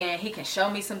he can show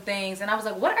me some things. And I was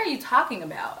like, what are you talking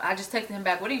about? I just texted him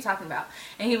back, what are you talking about?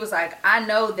 And he was like, I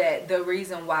know that the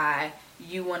reason why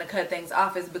you want to cut things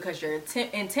off is because you're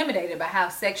intimidated by how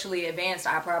sexually advanced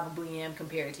I probably am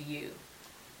compared to you.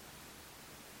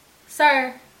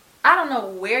 Sir, I don't know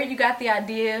where you got the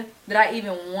idea that I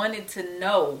even wanted to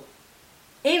know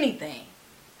anything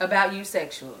about you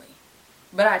sexually.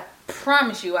 But I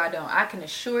promise you I don't. I can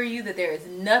assure you that there is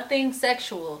nothing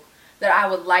sexual that I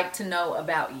would like to know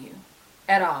about you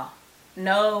at all.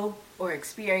 Know or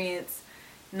experience,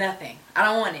 nothing. I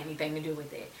don't want anything to do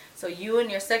with it. So you and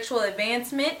your sexual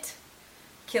advancement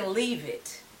can leave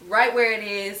it right where it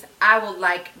is. I would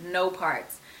like no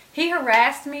parts. He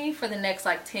harassed me for the next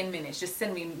 10 minutes, just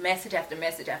sending me message after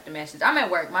message after message. I'm at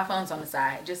work, my phone's on the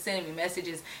side, just sending me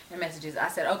messages and messages. I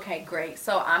said, okay, great.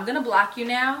 So I'm going to block you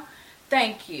now.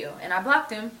 Thank you. And I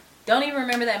blocked him. Don't even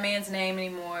remember that man's name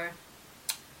anymore.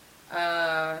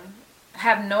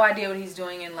 Have no idea what he's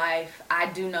doing in life. I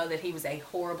do know that he was a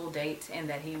horrible date and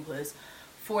that he was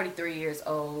 43 years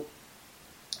old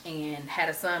and had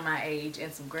a son my age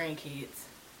and some grandkids.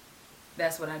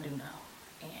 That's what I do know.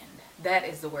 And that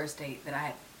is the worst date that I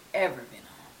have ever been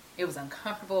on. It was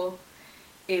uncomfortable.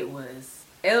 It was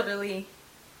elderly.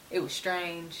 It was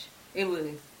strange. It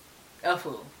was a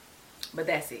fool. But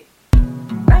that's it.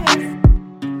 Bye, guys.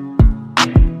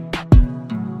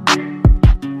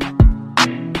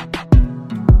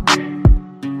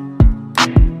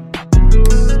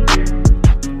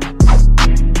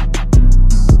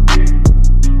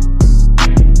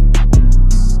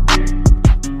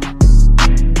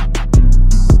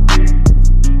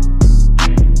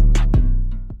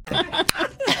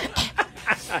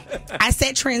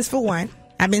 Trends for one.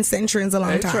 I've been setting trends a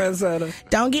long time. Trendsetter.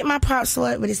 Don't get my props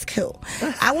for it, but it's cool.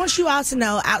 I want you all to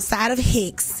know, outside of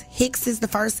Hicks is the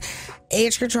first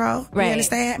edge control. Right. You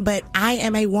understand? But I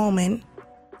am a woman,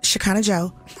 Shekinah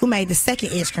Joe, who made the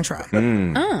second edge control.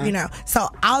 You know, so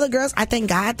all the girls, I thank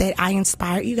God that I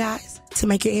inspired you guys to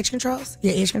make your edge controls.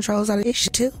 Your edge controls are the issue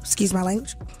too. Excuse my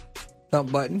language. Dump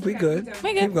button. We good.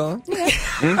 Keep going. But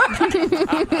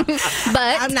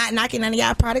I'm not knocking none of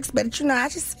y'all products, but you know, I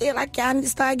just feel like y'all need to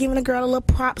start giving a girl a little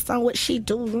props on what she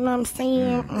do. You know what I'm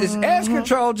saying? Is edge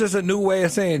control just a new way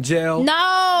of saying gel?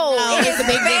 No, it's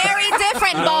very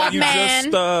different, bald man.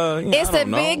 It's a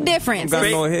big difference.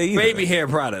 Baby hair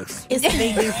products. It's a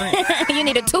big difference. You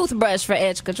need a toothbrush for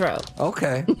edge control.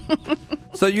 Okay.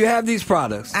 So you have these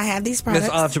products. I have these products.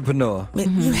 Miss Entrepreneur.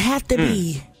 You have to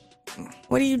be.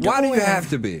 What are you doing? Why do you have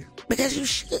to be?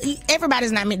 Because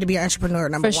everybody's not meant to be an entrepreneur,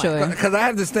 number one. For sure. Because I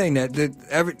have this thing that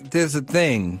there's a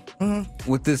thing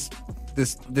with this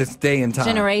day and time.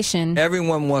 Generation.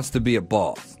 Everyone wants to be a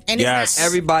boss. And it's not,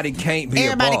 everybody can't be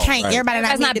a boss. Everybody can't. Right.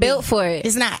 Everybody not built for it.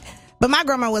 It's not. But my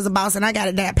grandma was a boss, and I got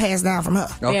it passed down from her.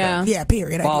 Okay. Yeah,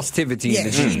 period. Boss-tivity. Yeah,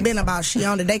 she's been a boss. She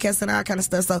owned the daycare center, all kind of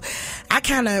stuff. So I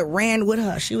kind of ran with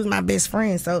her. She was my best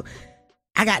friend. So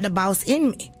I got the boss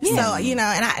in me. Yeah. So, you know,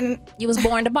 and you was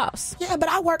born the boss. Yeah, but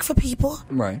I work for people.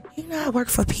 Right. You know, I work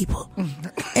for people.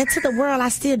 And to the world, I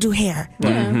still do hair.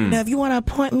 Yeah. Now, if you want an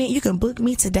appointment, you can book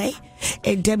me today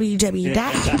at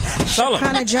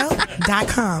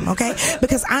www.shekinahjoe.com, okay?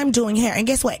 Because I'm doing hair. And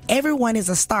guess what? Everyone is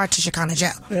a star to Shekinah Joe.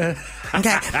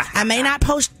 Okay? I may not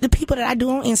post the people that I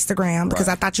do on Instagram because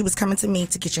I thought you was coming to me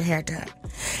to get your hair done.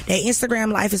 That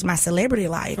Instagram life is my celebrity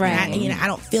life. Right. And I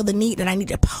don't feel the need that I need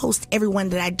to post everyone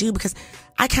that I do because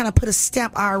I kind of put a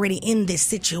stamp already in this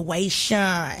situation.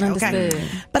 Understood. Okay?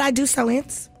 But I do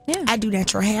sew-ins. Yeah. I do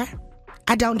natural hair.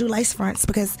 I don't do lace fronts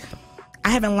because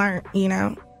I haven't learned, you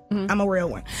know. I'm a real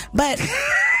one. But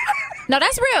no,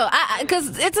 that's real.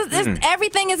 Because it's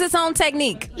everything is its own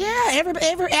technique. Yeah, everybody.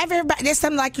 There's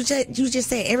something like you just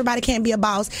said. Everybody can't be a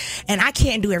boss, and I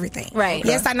can't do everything. Right.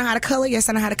 Yes, I know how to color. Yes,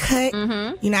 I know how to cut.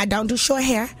 You know, I don't do short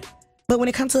hair. But when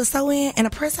it comes to a sew-in and a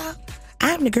press-out,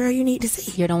 I'm the girl you need to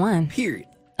see. You're the one. Period.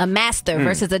 A master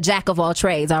versus a jack of all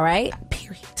trades. All right.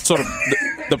 Period. So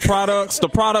the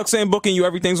products ain't booking you.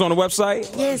 Everything's on the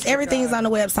website. Yes, everything's on the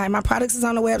website. My products is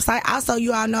on the website. Also,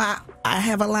 you all know I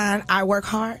have a line. I work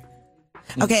hard.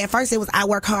 Okay, at first it was I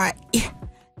work hard.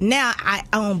 Now I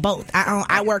own both.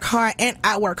 I work hard and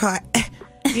I work hard.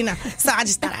 You know, so I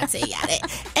just thought I'd tell y'all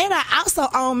that. And I also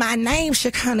own my name,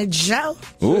 Shekinah Joe.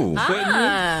 Ooh.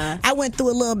 I went through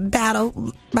a little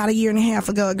battle about a year and a half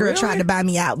ago. A girl tried to buy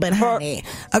me out, but honey,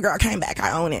 a girl came back.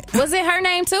 I own it. Was it her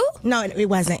name too? No, it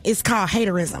wasn't. It's called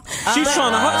haterism. She's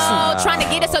trying to hustle. Oh, trying to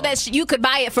get it so that you could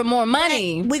buy it for more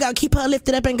money. We gonna keep her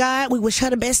lifted up in God. We wish her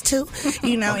the best too.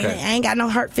 You know, and I ain't got no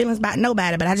hurt feelings about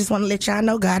nobody, but I just want to let y'all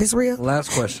know God is real.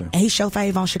 Last question. And he show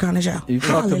favor on Shekinah Joe. You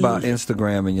talked about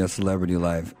Instagram and your celebrity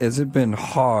life. Has it been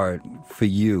hard for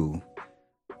you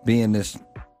being this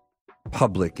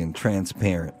public and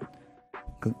transparent?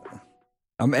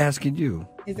 I'm asking you.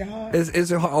 Is it hard?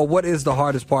 Is it hard? Or what is the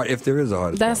hardest part, if there is a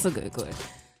hardest That's part? a good question.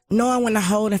 Knowing when to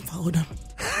hold and fold them.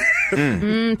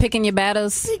 Picking your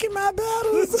battles. Picking my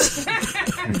battles.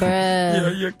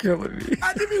 Bruh. You're killing me.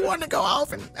 I just be wanting to go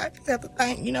off and I just have to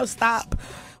think, stop.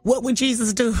 What would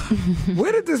Jesus do?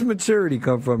 Where did this maturity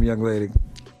come from, young lady?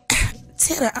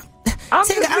 I'm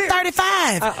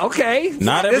 35. Okay.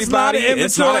 Not everybody.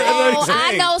 It's not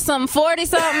I know some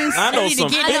 40-somethings. I know some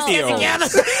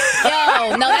 50-olds.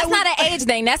 Yo, no, that's not an age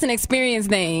thing. That's an experience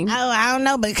thing. I don't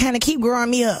know, but kind of keep growing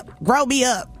me up. Grow me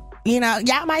up.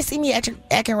 Y'all might see me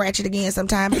acting ratchet again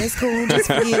sometime, but it's cool. Just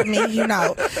forgive me,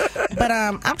 But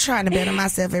I'm trying to better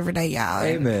myself every day, y'all.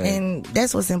 Amen. And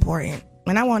that's what's important.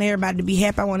 And I want everybody to be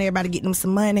happy. I want everybody to get them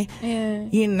some money.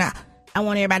 Yeah. I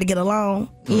want everybody to get along.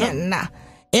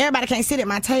 Everybody can't sit at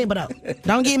my table, though.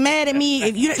 Don't get mad at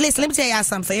me. Listen, let me tell y'all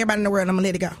something for everybody in the world. I'm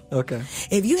going to let it go. Okay.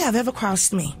 If you have ever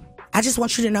crossed me, I just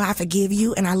want you to know I forgive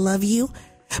you and I love you.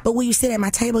 But will you sit at my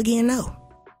table again? No.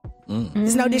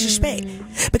 It's no disrespect.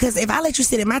 Because if I let you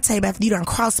sit at my table after you done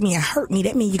cross me and hurt me,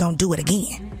 that means you're going to do it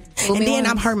again. And then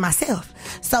I'm hurting myself.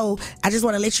 So I just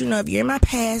want to let you know, if you're in my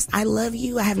past, I love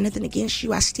you. I have nothing against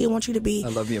you. I still want you to be. I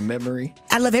love your memory.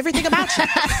 I love everything about you.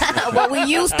 What we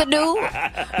used to do,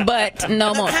 but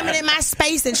no more. Coming in my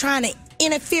space and trying to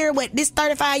interfere with this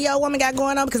 35-year-old woman got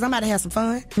going on, because I'm about to have some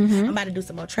fun. I'm about to do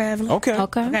some more traveling. Okay. I'm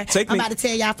about to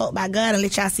tell y'all folk about God and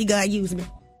let y'all see God use me.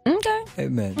 Okay.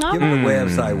 Amen. Give me the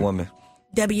website, woman.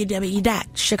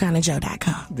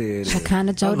 www.ShekinahJoe.com.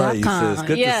 ShekinahJoe.com. I love you, sis.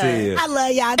 Good to see you. I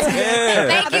love y'all too.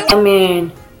 Yeah. Thank you. I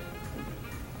mean,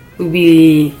 we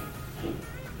be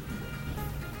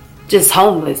just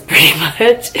homeless pretty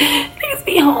much. Niggas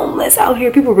be homeless out here.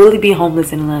 People really be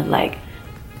homeless in Atlanta. Like,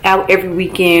 out every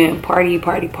weekend, party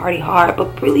hard,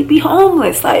 but really be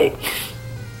homeless. Like,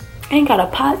 ain't got a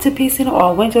pot to piss in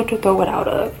or a window to throw it out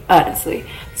of, honestly.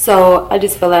 So I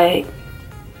just feel like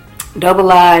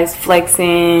double I's,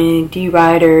 flexing,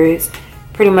 D-riders,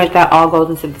 pretty much that all goes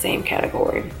into the same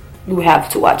category. You have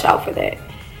to watch out for that.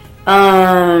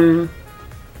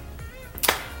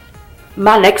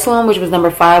 My next one, which was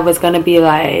number 5, was gonna be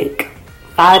like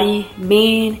thotty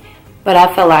men, but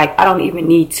I feel like I don't even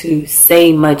need to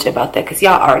say much about that because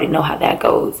y'all already know how that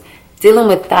goes. Dealing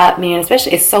with thought men,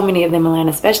 especially, it's so many of them in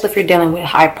Atlanta, especially if you're dealing with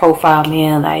high profile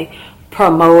men like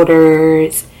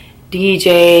promoters,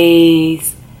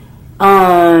 DJs,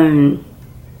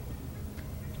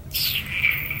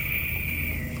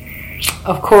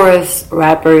 of course,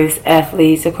 rappers,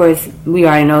 athletes, of course, we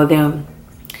already know them.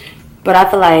 But I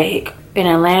feel like in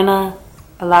Atlanta,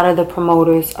 a lot of the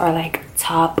promoters are like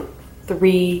top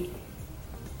 3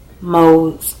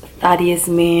 most thottiest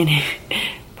men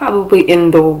probably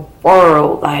in the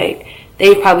world. Like,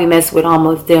 they probably mess with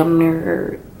almost damn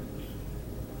near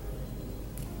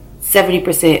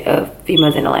 70% of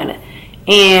females in Atlanta.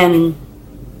 And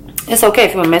it's okay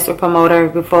if you want to mess with a promoter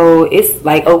before. It's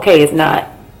like, okay, it's not.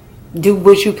 Do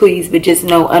what you please, but just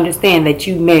understand that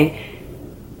you may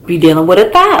be dealing with a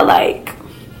thought. Like,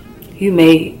 you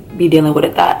may be dealing with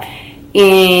a thought.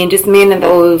 And just men in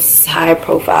those high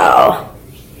profile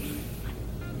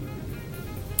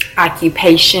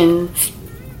occupations,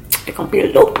 they're gonna be a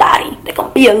little thotty. They're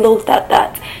gonna be a little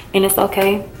thot. And it's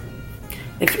okay.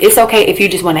 It's okay if you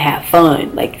just want to have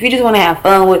fun. Like, if you just want to have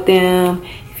fun with them,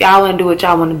 if y'all want to do what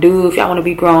y'all want to do, if y'all want to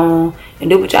be grown and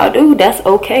do what y'all do, that's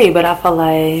okay. But I feel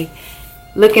like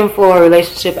looking for a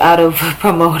relationship out of a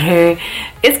promoter,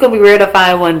 it's going to be rare to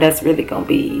find one that's really going to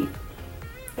be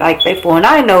like faithful. And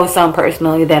I know some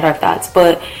personally that are thoughts,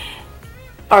 but,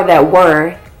 or that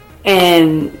were,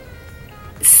 and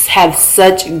have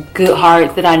such good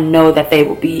hearts that I know that they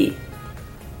will be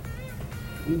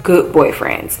good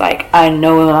boyfriends. Like, I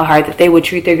know in my heart that they would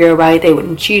treat their girl right. They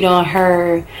wouldn't cheat on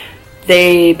her.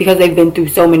 Because they've been through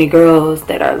so many girls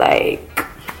that are like,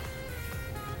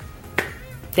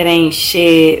 that ain't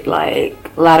shit. Like,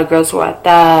 a lot of girls who are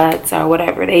thoughts or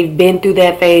whatever, they've been through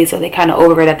that phase, so they kind of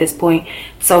over it at this point.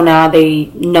 So now they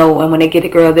know, and when they get a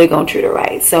girl, they're gonna treat her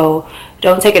right. So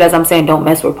don't take it as I'm saying don't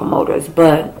mess with promoters,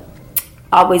 but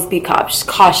always be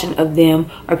caution of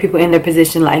them or people in their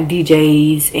position like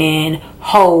DJs and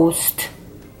host,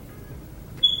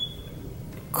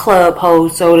 club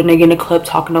host. So the nigga in the club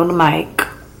talking on the mic,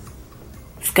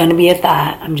 it's gonna be a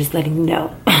thought. I'm just letting you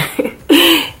know.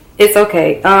 It's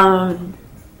okay.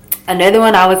 Another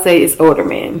one I would say is older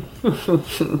men.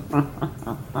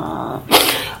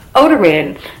 Older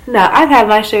men. Now, I've had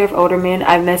my share of older men.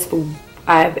 I've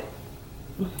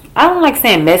I don't like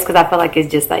saying mess because I feel like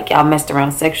it's just like y'all messed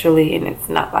around sexually, and it's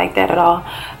not like that at all.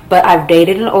 But I've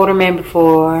dated an older man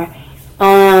before.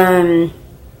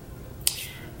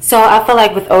 So I feel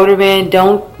like with older men,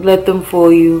 don't let them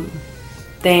fool you.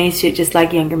 They ain't shit just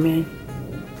like younger men.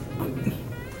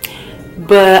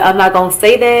 But I'm not gonna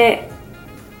say that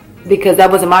because that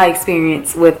wasn't my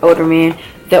experience with older men.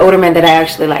 The older men that I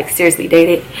actually like seriously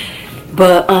dated.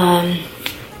 But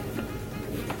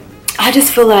I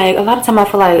just feel like a lot of time I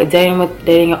feel like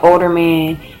dating an older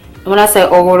man. And when I say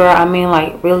older, I mean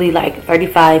like really like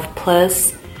 35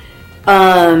 plus.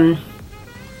 I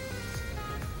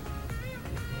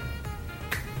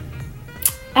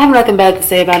have nothing bad to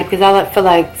say about it because I feel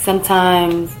like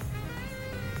sometimes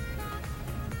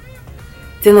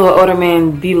dealing with older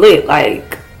men be lit.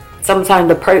 Like sometimes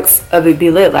the perks of it be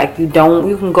lit. Like you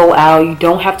can go out. You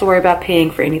don't have to worry about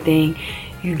paying for anything.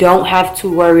 You don't have to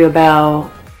worry about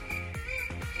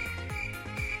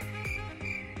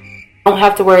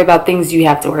things you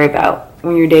have to worry about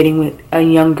when you're dating with a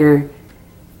younger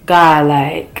guy.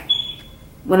 Like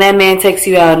when that man takes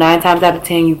you out, 9 times out of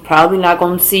 10, you probably not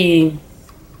gonna see.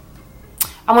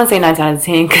 I wouldn't say 9 times out of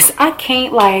 10 because I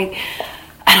can't I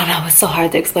don't know. It's so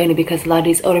hard to explain it because a lot of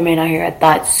these older men out here are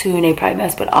thoughts too, and they probably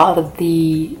mess with all of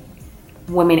the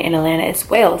women in Atlanta as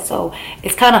well. So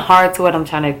it's kind of hard to what I'm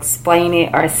trying to explain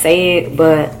it or say it,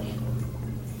 but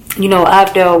you know,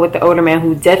 I've dealt with the older man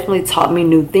who definitely taught me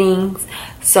new things.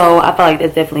 So I feel like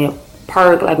that's definitely a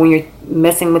perk. Like when you're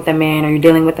messing with a man or you're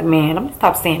dealing with a man, I'm gonna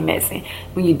stop saying messing.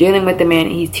 When you're dealing with a man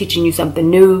and he's teaching you something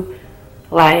new,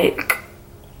 like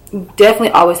you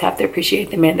definitely always have to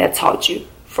appreciate the man that taught you,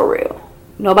 for real.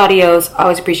 Nobody else.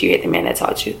 Always appreciate the man that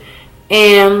taught you.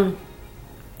 And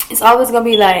it's always gonna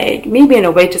be like me being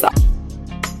a waitress.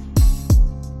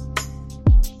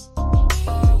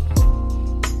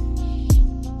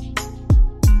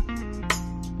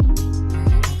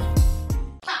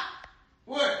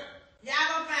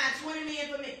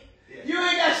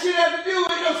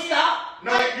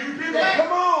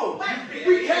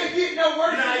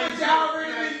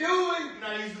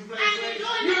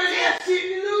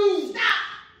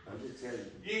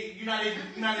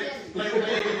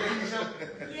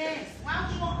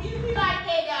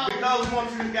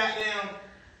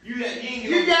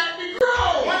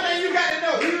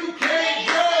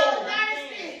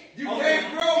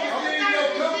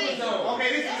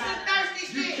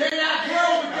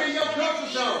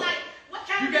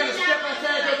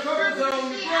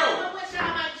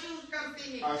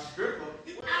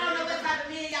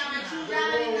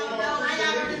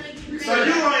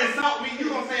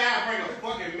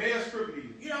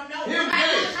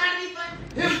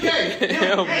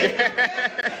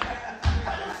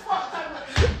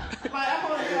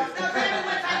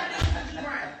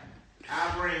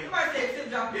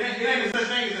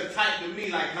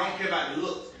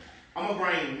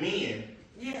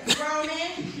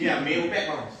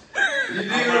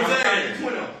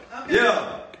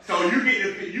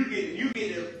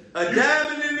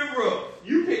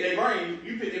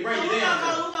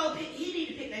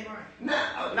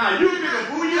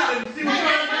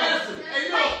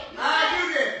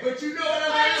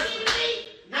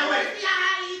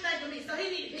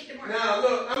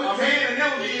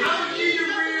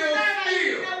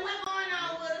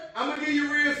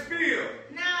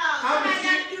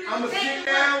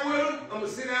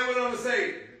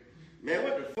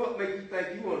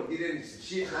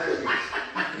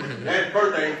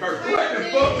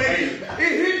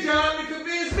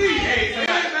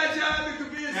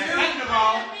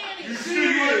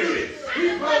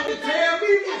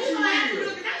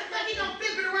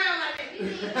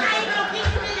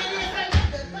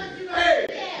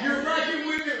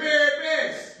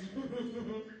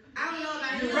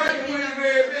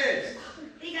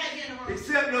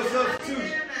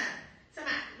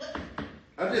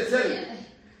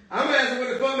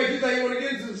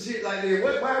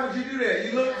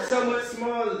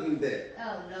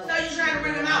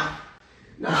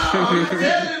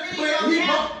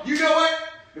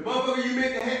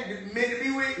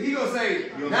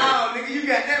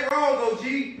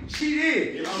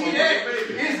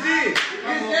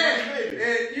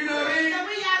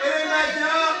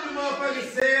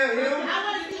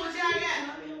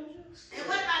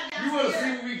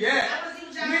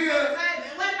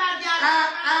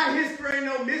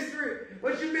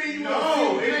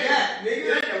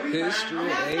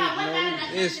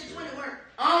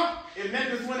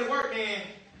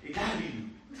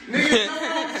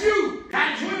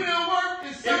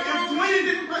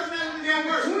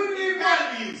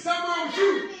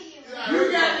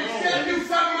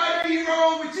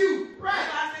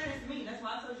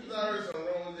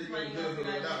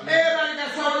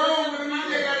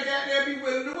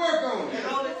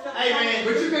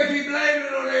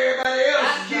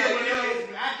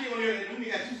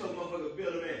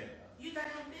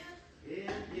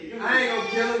 I ain't gonna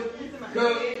kill him.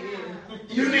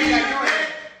 You need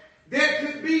that. There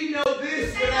could be no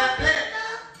this without that.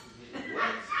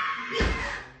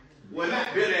 Well,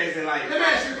 not bitter as in like. Let me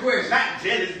ask you a question. Not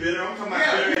jealous bitter. I'm talking about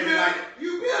bitter as in like.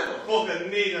 You bitter. Fuck a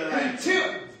nigga like.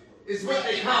 Contempt is what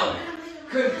they call it.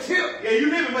 Contempt. Yeah, you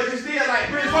living, but you still like.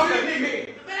 Fuck a nigga.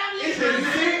 It's the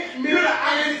shit. You're the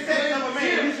opposite sex of a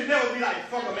man. You should never be like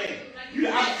fuck a man. You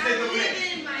the opposite sex of a man.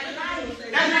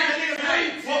 That's not the nigga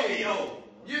like fuck me, ho.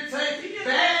 You take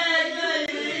bad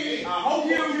lady. I hope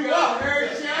you up.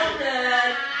 Hurt your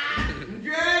back.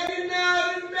 Dragging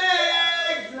out the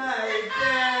bags like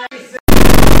that.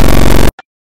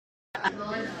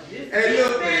 Hey,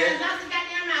 look, man.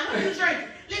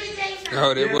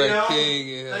 Oh, that boy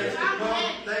King.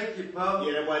 Thank you, Pop.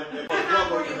 Yeah, that was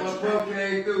Pop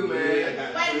came through, man. Wait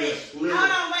a minute.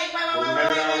 Hold on, wait.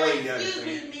 Excuse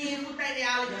me, men who think they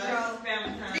all in control.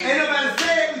 Ain't nobody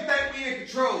said we think we in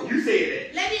control. You said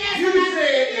that. Let me ask You somebody,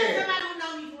 said that. somebody who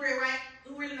know me for real, right?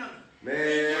 Who really know me.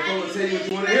 Man, I'm gonna tell you what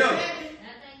you want to hear.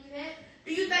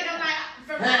 Do you think I'm like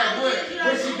from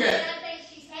What she got?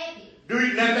 Do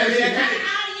you not think she happy?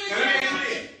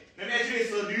 Let me ask you this.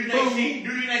 So do you think she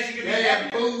can be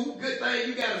happy? Boo, good thing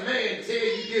you got a man to tell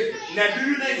you get it. Now do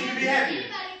you think she can be happier?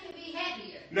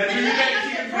 Now do you think she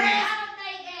can be?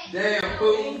 Damn,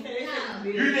 boo.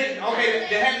 You think okay?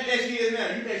 The happy that she is now.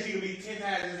 You think she can be 10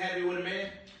 times as happy with a man?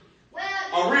 Well,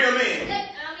 A real man.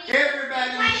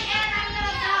 Everybody. If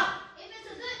it's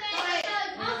a good man,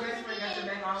 because most of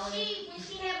the men, when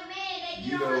she have a man, they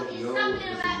get on her, it's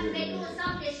something about they doing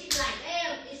something that she's like,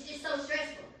 damn, it's just so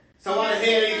stressful. So why the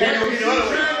hell you can't go get the other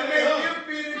way?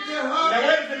 Now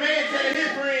what if the man telling his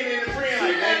friend and the friend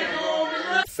like, damn,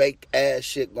 bro? Fake ass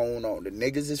shit going on. The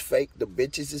niggas is fake. The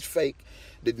bitches is fake.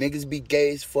 The niggas be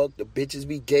gay as fuck. The bitches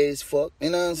be gay as fuck. You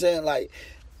know what I'm saying? Like,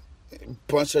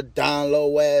 bunch of down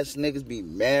low ass niggas be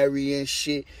marrying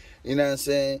shit. You know what I'm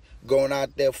saying? Going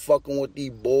out there fucking with these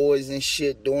boys and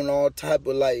shit. Doing all type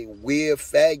of like weird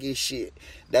faggot shit.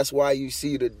 That's why you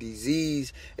see the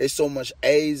disease. It's so much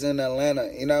AIDS in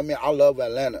Atlanta. You know what I mean? I love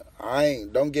Atlanta.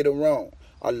 Don't get it wrong.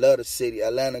 I love the city.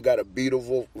 Atlanta got a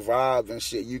beautiful vibe and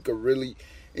shit. You could really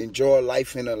enjoy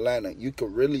life in Atlanta. You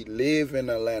could really live in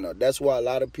Atlanta. That's why a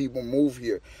lot of people move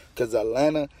here. Because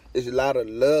Atlanta is a lot of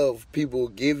love. People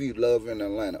give you love in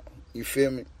Atlanta. You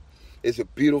feel me? It's a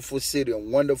beautiful city, a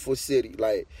wonderful city.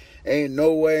 Like, ain't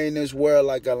nowhere in this world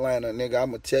like Atlanta, nigga.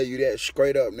 I'm going to tell you that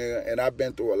straight up, nigga. And I've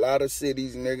been through a lot of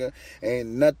cities, nigga. Ain't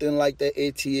nothing like the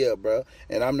ATL, bro.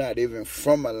 And I'm not even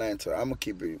from Atlanta. I'm going to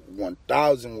keep it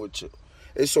 1,000 with you.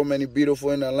 There's so many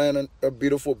beautiful in Atlanta,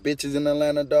 beautiful bitches in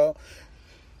Atlanta, dog.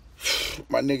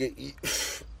 My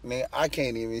nigga, man, I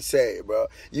can't even say it, bro.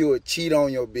 You would cheat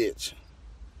on your bitch.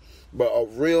 But a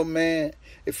real man,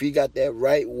 if he got that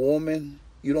right woman,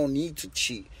 you don't need to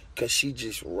cheat because she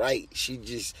just right. She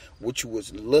just what you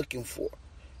was looking for.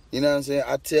 You know what I'm saying?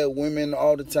 I tell women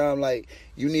all the time, like,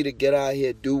 you need to get out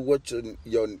here, do what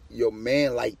your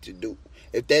man like to do.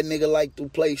 If that nigga like to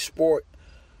play sport,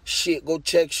 shit, go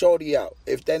check Shorty out.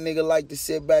 If that nigga like to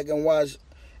sit back and watch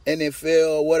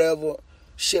NFL or whatever,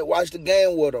 shit, watch the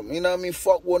game with him. You know what I mean?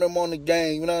 Fuck with him on the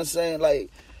game. You know what I'm saying?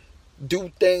 Like,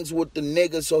 do things with the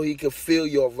nigga so he can feel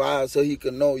your vibe, so he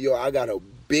can know, yo, I got a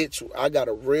bitch, I got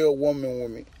a real woman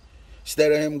with me.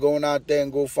 Instead of him going out there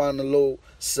and go find a little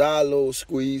silo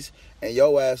squeeze and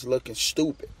your ass looking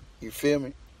stupid. You feel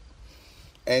me?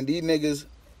 And these niggas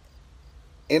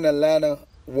in Atlanta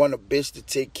want a bitch to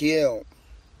take care of them.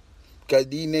 Because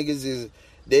these niggas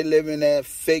they living that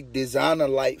fake designer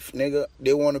life, nigga.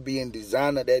 They want to be in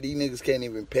designer that these niggas can't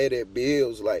even pay their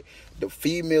bills. Like, the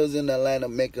females in Atlanta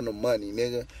making the money,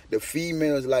 nigga. The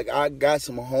females, like, I got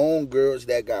some homegirls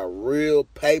that got real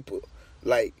paper,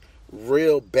 like,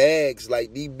 real bags.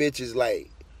 Like, these bitches, like,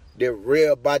 they're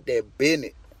real about their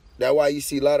business. That's why you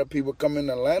see a lot of people come in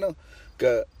Atlanta,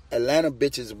 because Atlanta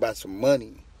bitches about some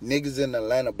money. Niggas in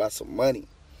Atlanta about some money.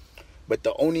 But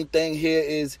the only thing here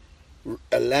is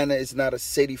Atlanta is not a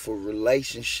city for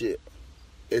relationship.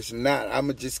 It's not.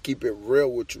 I'ma just keep it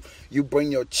real with you. You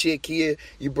bring your chick here,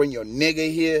 you bring your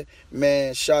nigga here,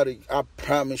 man, shawty, I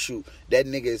promise you, that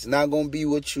nigga is not gonna be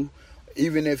with you.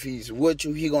 Even if he's with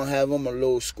you, he gonna have him a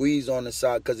little squeeze on the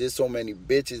side, because there's so many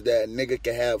bitches that a nigga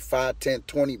can have 5, 10,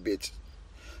 20 bitches.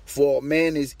 For a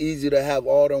man, it's easy to have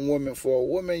all them women. For a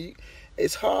woman,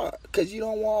 it's hard, because you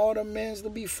don't want all them men to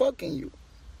be fucking you.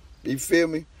 You feel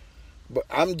me? But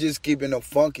I'm just keeping it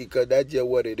funky because that's just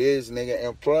what it is, nigga.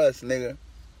 And plus, niggas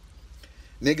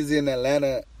in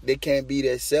Atlanta, they can't be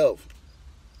themselves.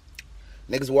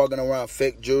 Niggas walking around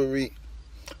fake jewelry,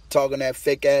 talking that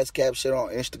fake ass cap shit on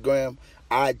Instagram.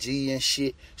 IG and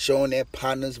shit, showing their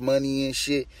partners money and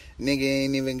shit. Nigga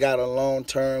ain't even got a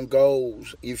long-term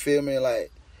goals. You feel me?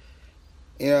 Like,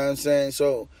 you know what I'm saying?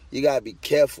 So you gotta be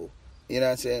careful. You know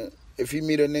what I'm saying? If you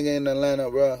meet a nigga in Atlanta,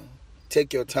 bro,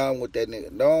 take your time with that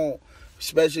nigga. Don't,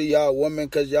 especially y'all women,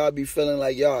 because y'all be feeling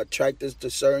like y'all attracted to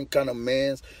certain kind of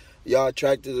mans. Y'all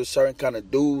attracted to certain kind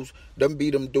of dudes. Them be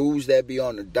them dudes that be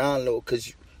on the down low,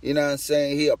 because, you know what I'm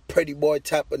saying, he a pretty boy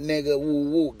type of nigga,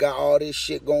 woo, got all this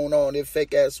shit going on, this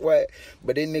fake ass swag,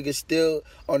 but that nigga still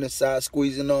on the side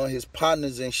squeezing on his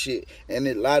partners and shit, and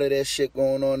a lot of that shit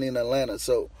going on in Atlanta,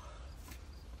 so,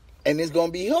 and it's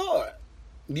gonna be hard.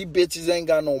 These bitches ain't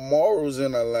got no morals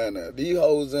in Atlanta. These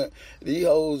hoes in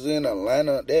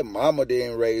Atlanta, their mama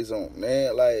didn't raise them,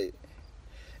 man, like,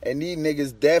 and these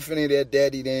niggas definitely their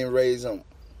daddy didn't raise them.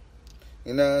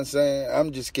 You know what I'm saying?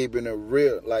 I'm just keeping it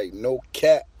real, like no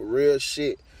cap, real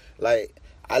shit. Like,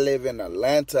 I live in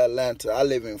Atlanta. I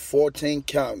live in 14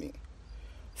 County.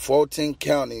 14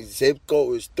 County, zip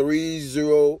code is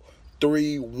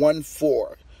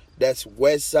 30314. That's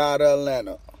west side of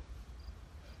Atlanta.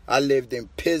 I lived in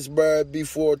Pittsburgh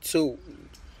before too.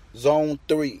 Zone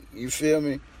 3, you feel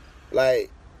me?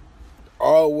 Like,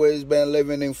 always been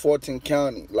living in Fulton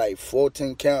County, like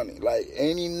Fulton County. Like,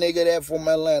 any nigga that from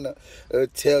Atlanta will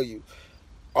tell you.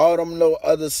 All them little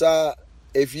other side,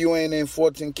 if you ain't in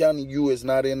Fulton County, you is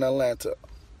not in Atlanta.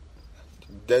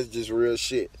 That's just real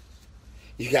shit.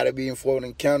 You gotta be in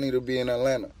Fulton County to be in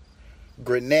Atlanta.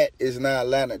 Gwinnett is not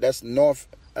Atlanta. That's North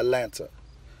Atlanta.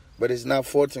 But it's not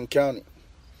Fulton County.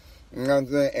 You know what I'm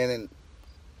saying? And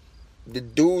the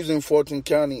dudes in Fulton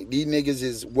County, these niggas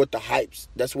is with the hypes.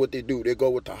 That's what they do. They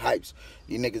go with the hypes.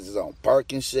 These niggas is on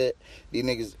park and shit. These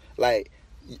niggas, like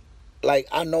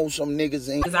I know some niggas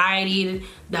in anxiety,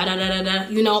 da-da-da-da-da.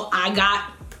 You know, I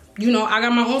got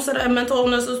my own set of mental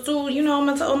illnesses too. You know,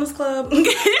 mental illness club.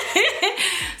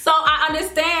 So I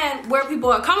understand where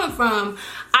people are coming from.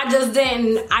 I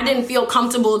didn't feel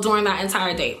comfortable during that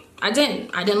entire date. I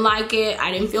didn't like it.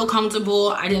 I didn't feel comfortable.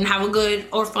 I didn't have a good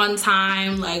or fun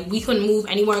time. Like, we couldn't move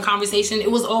anywhere in conversation. It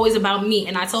was always about me.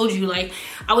 And I told you, like,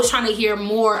 I was trying to hear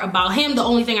more about him. The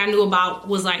only thing I knew about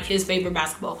was, like, his favorite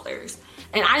basketball players.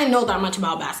 And I didn't know that much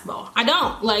about basketball. I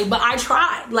don't. Like, but I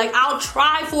tried. Like, I'll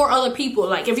try for other people.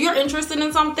 Like, if you're interested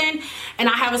in something and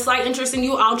I have a slight interest in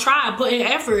you, I'll try, put in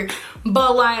effort.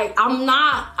 But, like,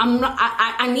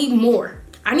 I need more.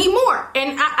 I need more.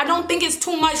 And I don't think it's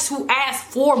too much to ask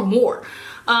for more.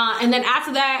 And then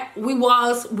after that, we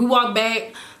walked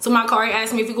back to my car. He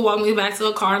asked me if he could walk me back to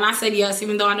the car, and I said yes,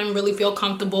 even though I didn't really feel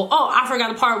comfortable. Oh, I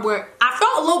forgot the part where I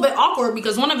felt a little bit awkward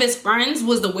because one of his friends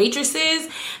was the waitresses,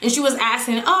 and she was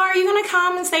asking, oh, are you gonna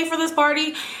come and stay for this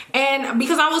party? And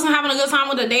because I wasn't having a good time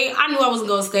with the date, I knew I wasn't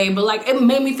gonna stay, but like, it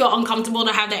made me feel uncomfortable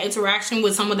to have that interaction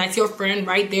with someone that's your friend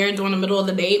right there during the middle of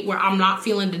the date where I'm not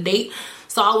feeling the date.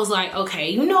 So I was like,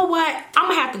 okay, you know what? I'm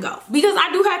gonna have to go, because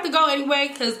I do have to go anyway,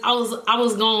 because I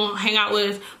was gonna hang out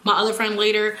with my other friend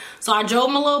later. So I drove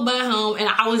him a little bit home, and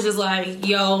I was just like,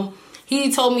 yo,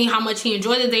 he told me how much he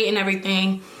enjoyed the date and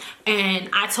everything. And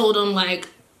I told him like,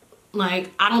 I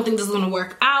don't think this is gonna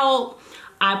work out.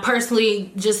 I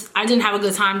personally I didn't have a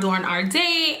good time during our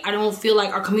date. I don't feel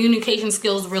like our communication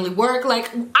skills really work.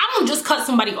 Like, I don't just cut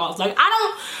somebody off. Like, I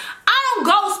don't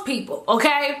ghost people,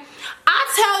 okay?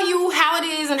 I tell you how it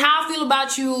is and how I feel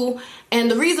about you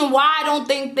and the reason why I don't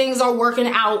think things are working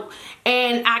out,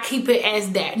 and I keep it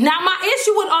as that. Now, my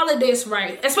issue with all of this,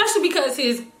 right, especially because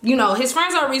his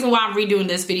friends are the reason why I'm redoing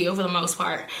this video for the most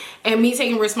part, and me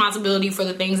taking responsibility for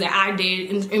the things that I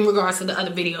did in regards to the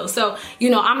other videos. So,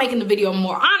 I'm making the video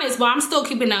more honest, but I'm still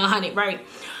keeping it 100, right?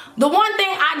 The one thing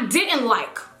I didn't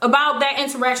like about that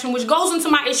interaction, which goes into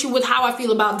my issue with how I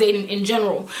feel about dating in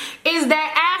general, is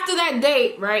that after that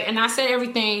date, right, and I said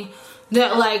everything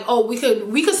that, like, oh, we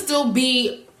could still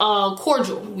be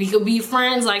cordial. We could be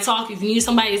friends, like, talk. If you need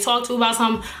somebody to talk to about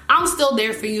something, I'm still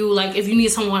there for you, like, if you need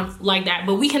someone like that.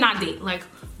 But we cannot date. Like,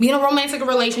 be in a romantic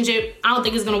relationship, I don't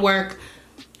think it's gonna work.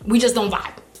 We just don't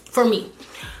vibe, for me.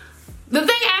 The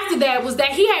thing after that was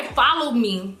that he had followed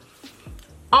me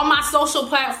on my social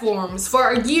platforms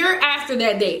for a year after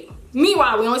that date.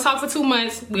 Meanwhile, we only talked for 2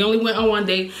 months. We only went on one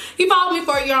date. He followed me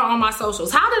for a year on my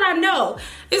socials. How did I know?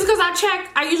 It's because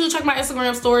I usually check my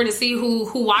Instagram story to see who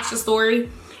watched the story.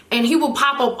 And he would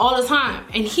pop up all the time.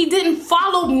 And he didn't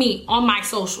follow me on my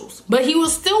socials, but he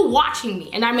was still watching me,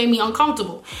 and that made me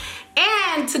uncomfortable.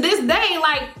 And to this day,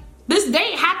 like, this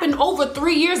date happened over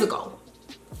 3 years ago.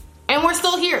 And we're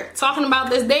still here talking about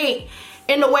this date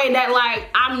in the way that, like,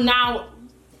 I'm now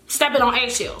stepping on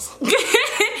eggshells.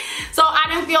 So I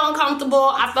didn't feel uncomfortable.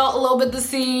 I felt a little bit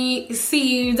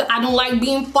deceived. I don't like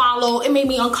being followed. It made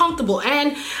me uncomfortable.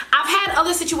 And I've had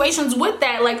other situations with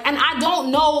that, like, and I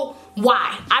don't know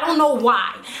why.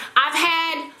 I've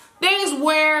had things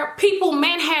where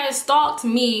men had stalked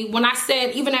me when I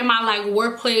said, even at my like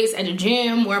workplace, at the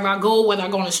gym, wherever I go, whether I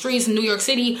go on the streets in New York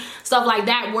City, stuff like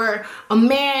that, where a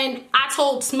man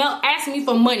asked me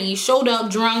for money, showed up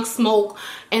drunk, smoke,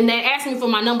 and then asked me for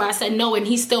my number. I said no, and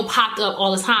he still popped up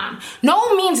all the time.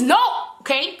 No means no,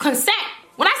 okay? Consent.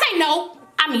 When I say no,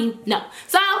 I mean no.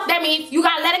 So that means you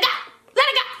gotta let it go. Let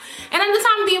it go. And at the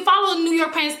time of being followed in New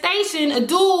York Penn Station, a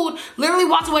dude literally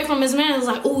walked away from his man and was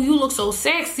like, oh, you look so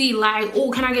sexy. Like,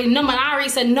 oh, can I get your number? And I already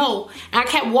said no. And I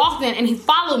kept walking and he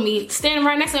followed me, standing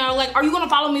right next to me. I was like, are you going to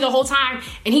follow me the whole time?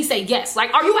 And he said yes.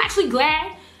 Like, are you actually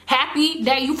glad, happy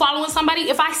that you following somebody?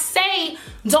 If I say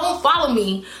don't follow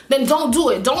me, then don't do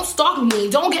it. Don't stalk me.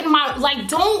 Don't get in my, like,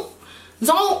 don't,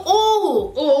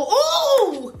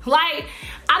 like,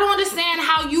 I don't understand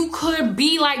how you could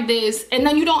be like this and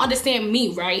then you don't understand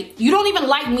me, right? You don't even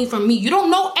like me for me. You don't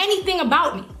know anything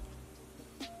about me.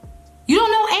 You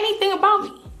don't know anything about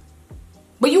me.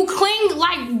 But you cling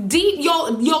like deep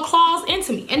your claws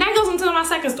into me. And that goes into my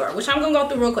second story, which I'm going to go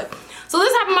through real quick. So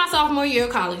this happened my sophomore year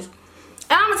of college.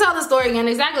 And I'm going to tell the story again,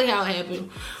 exactly how it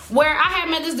happened. Where I had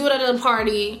met this dude at a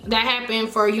party that happened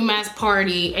for a UMass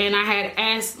party. And I had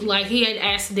asked, like, he had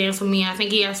asked to dance with me. I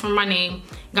think he asked for my name,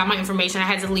 got my information. I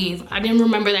had to leave. I didn't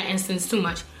remember that instance too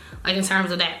much, like, in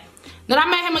terms of that. Then I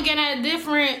met him again at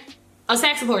a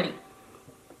saxo party.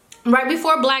 Right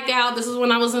before blackout, this is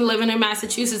when I was living in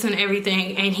Massachusetts and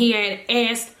everything. And he had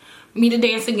asked me to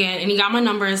dance again. And he got my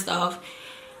number and stuff.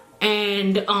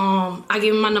 And I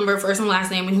gave him my number, first and last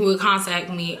name, and he would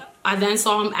contact me. I then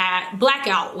saw him at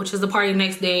Blackout, which is the party the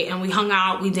next day, and we hung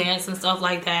out, we danced and stuff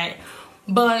like that.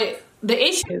 But the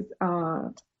issue is,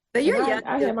 but you're young.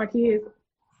 I had my kids.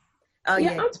 Oh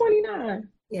yeah, I'm 29.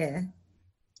 Yeah,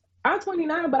 I'm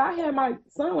 29, but I had my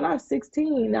son when I was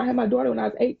 16. I had my daughter when I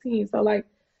was 18. So like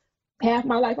half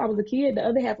my life I was a kid. The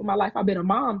other half of my life I've been a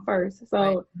mom first. So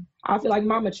right. I feel like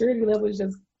my maturity level is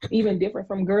just even different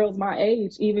from girls my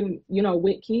age, even, you know,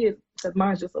 with kids, because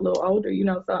mine's just a little older, you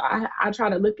know. So I try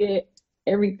to look at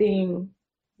everything,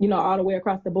 you know, all the way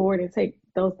across the board and take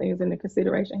those things into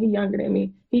consideration. He younger than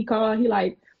me. He called, he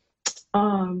like,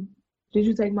 did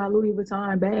you take my Louis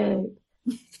Vuitton bag?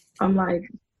 I'm like,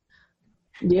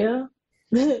 yeah.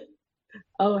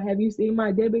 Oh, have you seen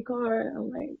my debit card?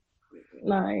 I'm like,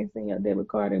 nah, I ain't seen your debit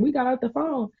card. And we got off the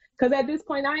phone. Because at this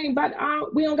point,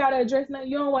 we don't got to address nothing.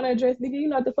 You don't want to address, nigga. You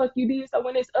know what the fuck you did. So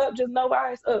when it's up, just know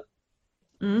why it's up.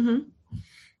 Mm-hmm.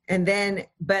 And then,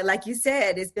 but like you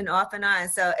said, it's been off and on.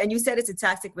 So, and you said it's a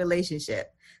toxic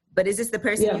relationship. But is this the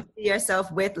person you see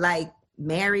yourself with, like,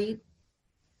 married?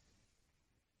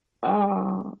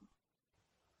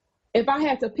 If I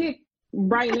had to pick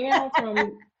right now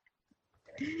from,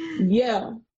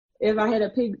 if I had to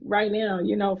pick right now,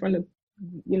 you know, from the,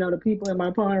 you know, the people in my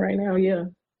pond right now, yeah.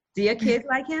 Do your kids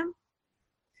like him?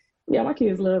 Yeah, my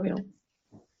kids love him.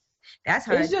 That's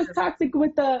hard. It's just toxic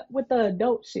with the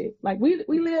adult shit. Like we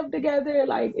live together.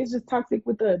 Like it's just toxic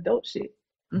with the adult shit.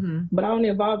 Mm-hmm. But I don't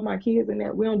involve my kids in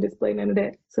that. We don't display none of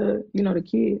that to, you know, the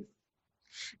kids.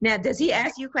 Now, does he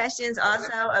ask you questions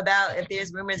also about if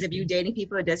there's rumors of you dating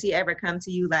people? Or does he ever come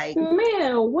to you like,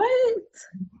 man, what?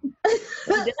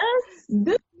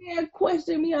 This man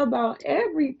questioned me about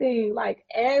everything, like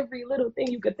every little thing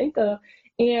you could think of.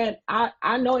 And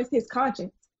I know it's his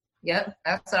conscience. Yep,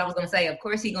 that's what I was gonna say. Of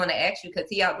course, he's gonna ask you because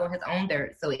he out doing his own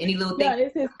dirt. So any little thing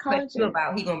it's his conscience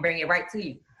about, he gonna bring it right to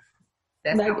you.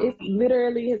 That's like it's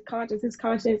literally his conscience. His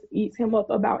conscience eats him up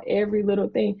about every little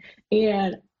thing.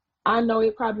 And I know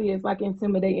it probably is like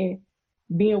intimidating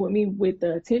being with me with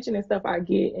the attention and stuff I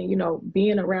get, and you know,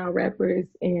 being around rappers,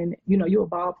 and you know, you're a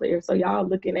ball player, so y'all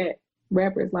looking at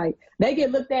rappers like they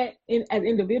get looked at as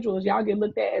individuals. Y'all get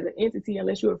looked at as an entity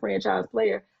unless you're a franchise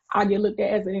player. I get looked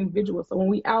at as an individual. So when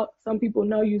we out, some people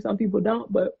know you, some people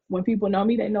don't. But when people know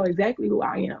me, they know exactly who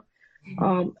I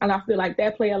am. And I feel like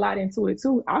that play a lot into it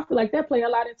too. I feel like that play a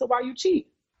lot into why you cheat.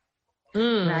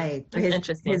 Right.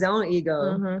 His own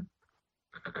ego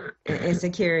and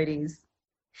insecurities.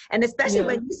 And especially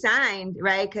when you signed,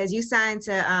 right? Because you signed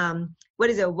to, what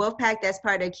is it, Wolfpack, that's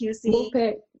part of QC?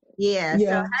 Wolfpack. Yeah.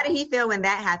 So how did he feel when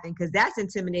that happened? Because that's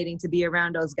intimidating to be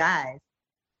around those guys.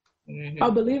 Mm-hmm.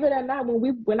 Oh, believe it or not,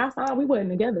 when I signed, we wasn't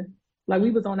together. Like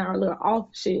we was on our little off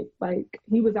shit. Like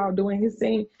he was out doing his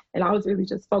thing, and I was really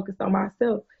just focused on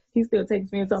myself. He still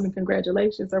takes me and tells me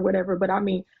congratulations or whatever. But I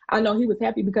mean, I know he was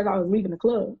happy because I was leaving the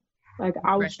club. Like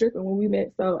I was stripping when we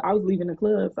met, so I was leaving the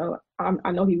club. So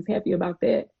I know he was happy about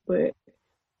that. But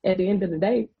at the end of the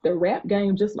day, the rap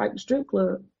game just like the strip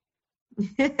club.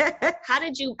 How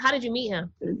did you meet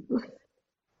him?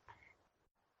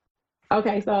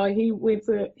 Okay, so he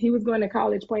was going to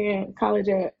college, playing college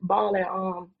at ball at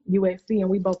USC, and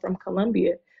we both from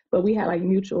Columbia, but we had like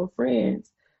mutual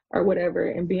friends or whatever.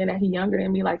 And being that he younger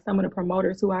than me, like some of the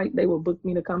promoters they would book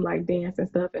me to come like dance and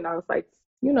stuff, and I was like,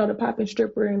 the popping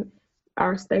stripper in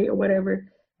our state or whatever.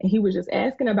 And he was just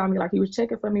asking about me, like he was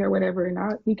checking for me or whatever.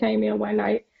 And he came in one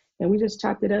night and we just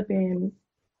chopped it up, and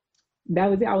that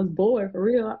was it. I was bored for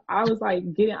real. I was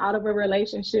like getting out of a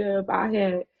relationship. I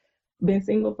had been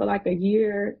single for like a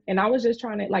year, and I was just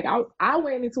trying to like I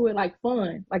went into it like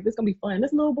fun, like this gonna be fun.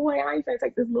 This little boy, I ain't gonna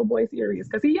take this little boy serious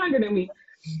because he's younger than me,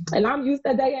 and I'm used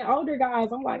to dating older guys.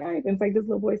 I'm like, I ain't gonna take this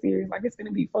little boy serious, like it's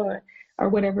gonna be fun or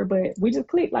whatever. But we just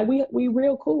clicked, like we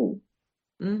real cool.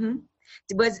 Mm-hmm.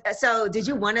 So did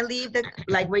you want to leave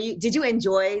did you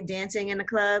enjoy dancing in the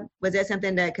club? Was that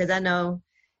something that, because I know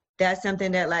that's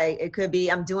something that like it could be,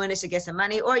 I'm doing this to get some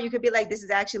money, or you could be like, this is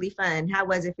actually fun. How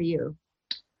was it for you?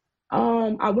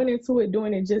 I went into it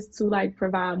doing it just to like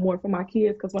provide more for my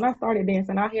kids, because when I started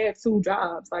dancing, I had 2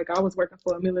 jobs. Like I was working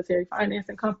for a military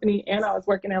financing company, and I was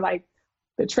working at like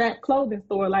the Trap clothing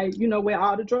store, like where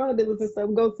all the drug dealers and stuff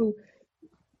go to.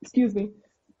 Excuse me.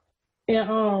 And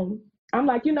I'm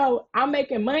like, I'm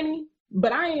making money,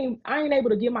 but I ain't able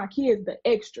to give my kids the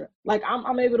extra. Like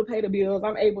I'm able to pay the bills,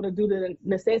 I'm able to do the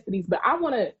necessities, but I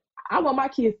want my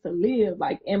kids to live.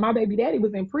 Like, and my baby daddy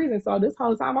was in prison, so this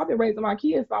whole time I've been raising my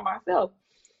kids by myself.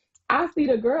 I see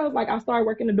the girls, like I started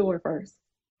working the door first.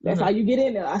 That's how you get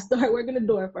in there. I started working the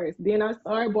door first. Then I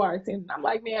started bartending. I'm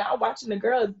like, man, I'm watching the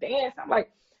girls dance. I'm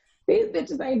like, these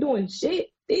bitches ain't doing shit.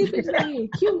 These bitches ain't even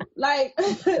cute. Like,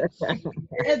 is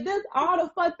this all the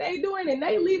fuck they doing? And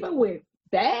they leaving with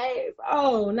bags?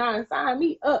 Oh, nah, sign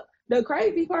me up. The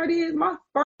crazy part is my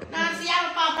first. Nah, see, I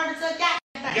don't fall for the guy.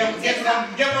 Guess what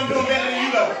I'm doing better than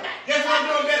you, though. Guess what I'm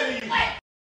doing better than you.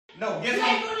 No, guess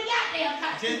what? You ain't doing the goddamn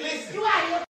time. Just listen. You out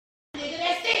here, nigga,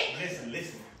 that's it.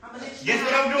 Listen. Guess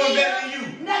what I'm doing better than you?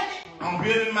 Nothing. I'm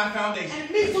building my foundation.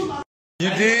 And me too, mother. You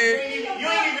did? You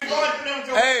ain't even going through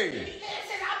them. Hey.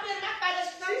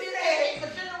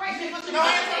 No, I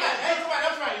ain't talking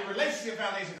about. I'm trying your relationship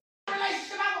foundation.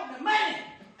 Relationship, I want the money.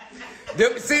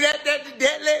 See,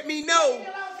 that let me know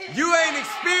you ain't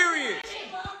experienced.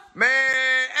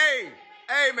 Man,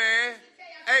 hey, man.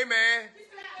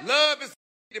 Love is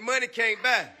the money can't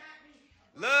buy.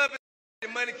 Love is the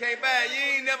money can't buy. You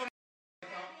ain't never.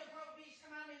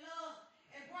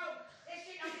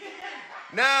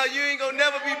 Now you ain't gonna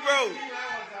never be broke.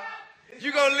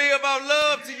 You gonna live off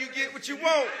love till you get what you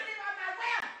want.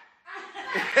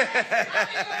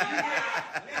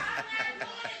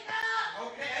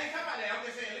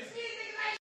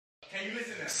 Can you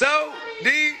listen now? So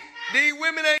these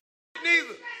women ain't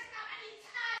neither.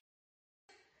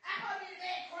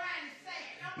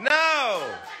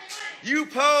 No. You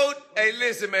pulled. Hey,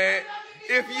 listen, man.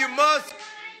 If you must.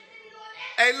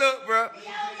 Hey, look, bro.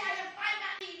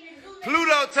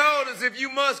 Pluto told us if you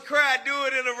must cry, do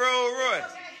it in a Rolls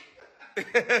Royce.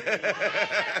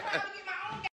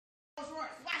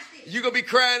 You gonna be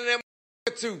crying in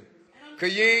that too.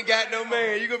 Cause you ain't got no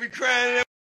man. You gonna be crying in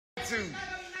that too.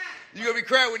 You gonna be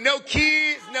crying with no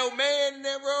kids, no man in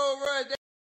that Rolls Royce.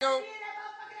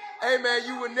 Hey man,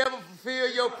 you will never fulfill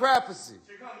your prophecy.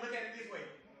 Come look at it this way.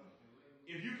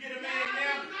 If you get a man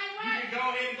now, you can go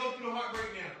ahead and go through the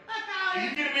heartbreak now. If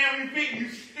you get a man when you fit, you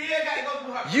still gotta go through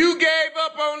the heartbreak. You gave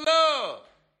up on love.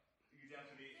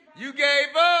 You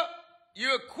gave up.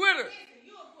 You're a quitter.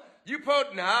 You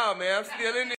put nah, man. I'm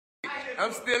still in it.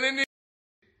 I'm still in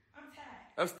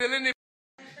it.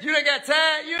 You done got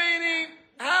tired. You ain't even.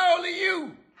 How old are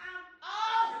you?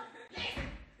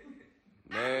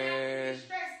 Man,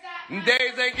 them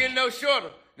days ain't getting no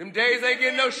shorter. I tell you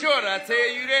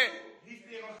that. He's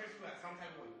still gonna stress you out some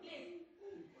type of way.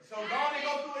 So go on and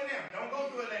go through it now. Don't go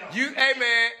through it later. Hey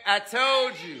man, I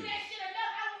told you.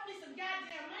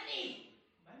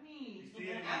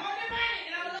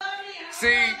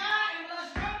 See.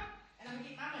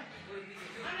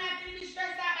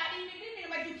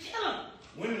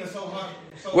 Women are so hard.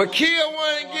 Well, Kia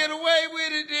want to get away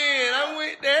with it then. I'm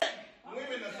with that.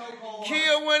 Women are so cold.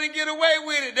 Kia want to get away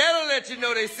with it. That'll let you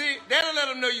know that'll let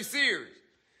them know you serious.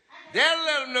 That'll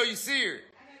let them know you serious.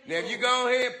 Now, if you go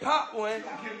ahead and pop one.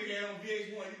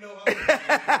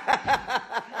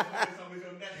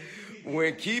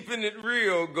 When keeping it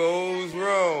real goes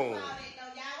wrong.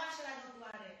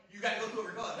 You got to go through it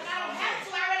regardless. But I don't have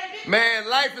to. I already been. Man,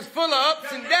 life is full of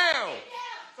ups and downs.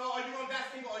 So are you going to die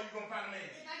single or are you going to find a man?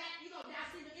 You going to die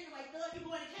single anyway, thug. You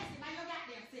going to catch it by your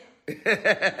goddamn self.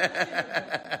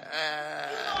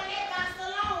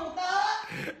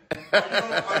 Are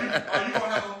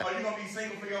you gonna be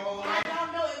single for your whole life? I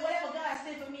don't know it. Whatever God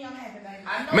sent for me, I'm happy,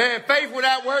 baby. Man, faith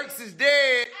without works is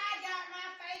dead. I got my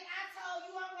faith. I told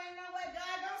you I'm waiting on what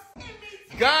God don't send me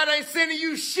to. God ain't sending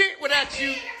you shit without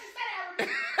you.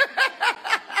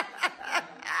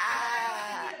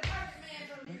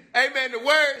 Hey man, the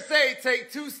word say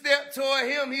take 2 steps toward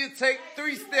him, he'll take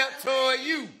 3 steps toward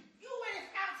you. You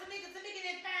went out to nigga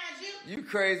didn't find you. You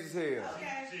crazy as hell.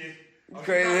 Okay. You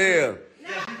crazy as hell.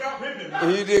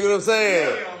 You dig what I'm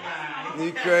saying?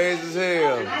 You crazy as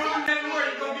hell.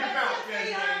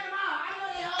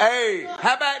 Hey,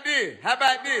 how about this?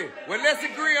 Well, let's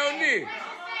agree on this.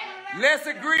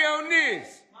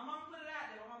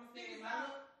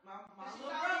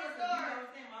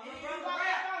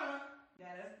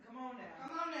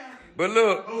 But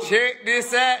look, check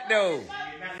this out though.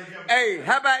 Hey,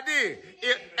 how about this?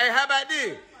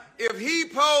 If he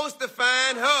posed to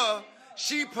find her,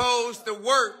 she posed to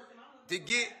work to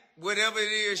get whatever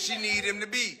it is she need him to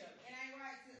be.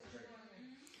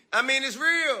 I mean, it's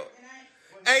real.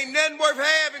 Ain't nothing worth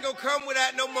having gonna come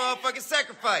without no motherfucking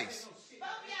sacrifice.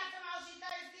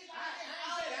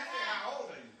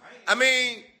 I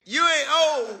mean, you ain't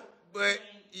old, but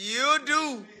you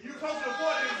do.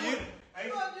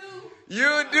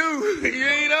 You do. You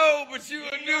ain't old, but you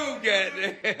do,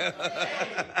 goddamn.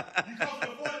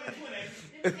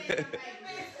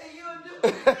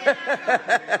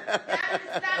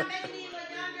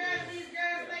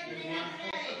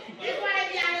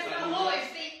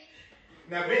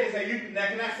 Now, Benny say now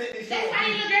can I set this shit? That's why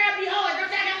you little girl be hoes.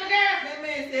 Don't y'all got little girl? That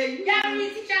man said you. Y'all need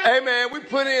to teach y'all. Hey man, we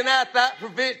put in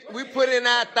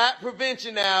our thought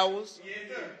prevention hours. Yes,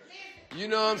 sir. You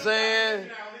know what I'm saying?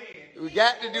 We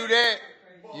got to do that.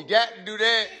 You got to do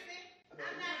that.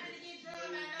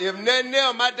 If nothing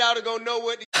else, my daughter gonna know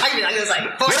what. I was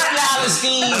like, what up, y'all? It's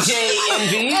DJ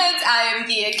Envy. And I am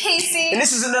Gia Casey. And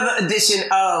this is another edition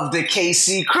of the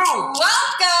KC Crew. Welcome.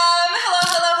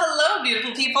 Hello,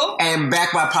 beautiful people. And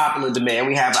back by popular demand,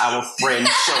 we have our friend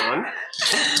Sean.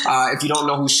 If you don't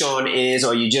know who Sean is,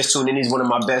 or you just tuned in, he's one of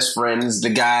my best friends. The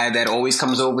guy that always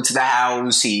comes over to the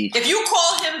house. If you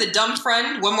call him the dumb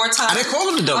friend one more time, I didn't call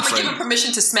him the dumb friend. I'm gonna give him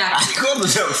permission to smack you. I called him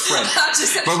the dumb friend. Have you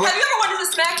ever wanted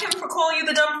to smack him for calling you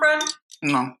the dumb friend?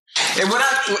 No.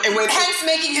 Hence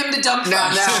making him the dumb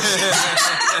friend.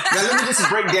 Now, let me just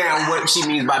break down what she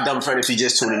means by dumb friend if you're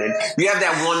just tuning in. You have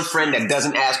that one friend that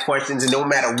doesn't ask questions, and no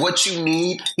matter what you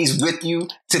need, he's with you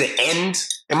to the end.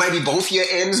 It might be both your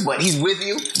ends, but he's with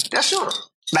you. That's Sean.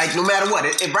 Like, no matter what.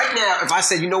 Right now, if I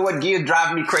said, you know what, Gia's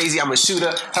driving me crazy, I'm a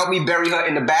shooter, help me bury her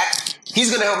in the back, he's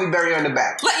going to help me bury her in the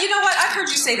back. You know what? I've heard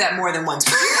you say that more than once.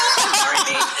 Would you help him bury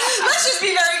me? Let's just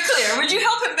be very clear. Would you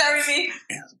help him bury me?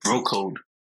 Yeah, bro code.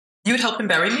 You would help him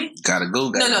bury me? Gotta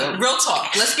go. No, real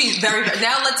talk. Let's be very...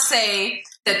 Now let's say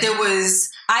that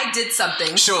I did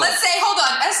something. Sure. Let's say, hold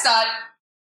on, S.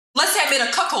 Let's say I made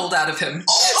a cuckold out of him.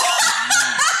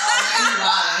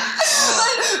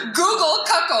 Google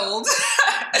cuckold.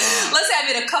 Let's say I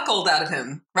made a cuckold out of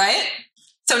him, right?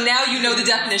 So now you know the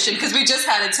definition, because we just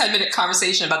had a 10-minute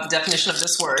conversation about the definition of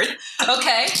this word.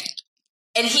 Okay?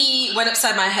 And he went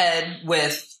upside my head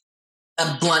with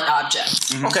a blunt object.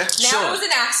 Mm-hmm. Okay, now it was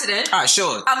an accident. All right,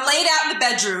 sure. I'm laid out in the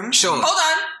bedroom. Sure. Hold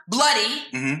on. Bloody.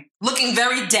 Mm-hmm. Looking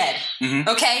very dead. Mm-hmm.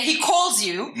 Okay? He calls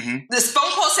you. Mm-hmm. This phone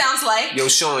call sounds like... Yo,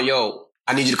 Sean,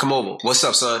 I need you to come over. What's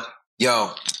up, son?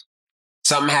 Yo,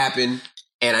 something happened,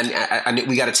 and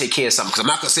we got to take care of something, because I'm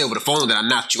not going to say over the phone that I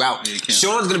knocked you out. Yeah,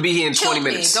 Sean's going to be here in 20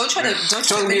 minutes. Don't try to... Sean's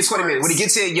going to be here in 20 minutes. When he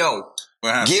gets here,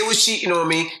 Gia was cheating on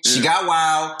me. Yeah. She got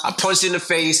wild. I punched her in the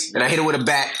face, and I hit her with a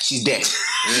bat. She's dead.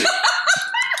 Yeah.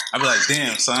 I'd be like,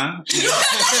 damn, son.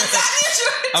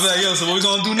 I'd be like, yo, so what we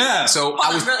gonna do now? So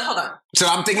hold on. So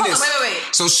I'm thinking wait.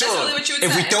 So Sean, really what you would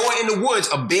if say. we throw her in the woods,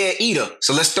 a bear eat her.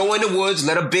 So let's throw her in the woods,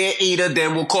 let a bear eat her,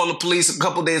 then we'll call the police a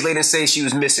couple days later and say she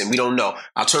was missing. We don't know.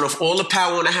 I'll turn off all the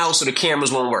power in the house so the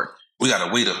cameras won't work. We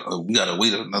gotta wait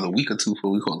another week or two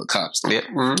before we call the cops. Yeah.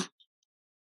 Mm-hmm.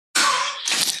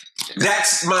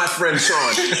 That's my friend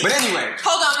Sean. But anyway.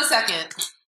 Hold on a second.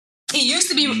 He used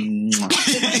to be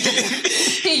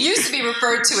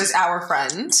referred to as our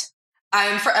friend. I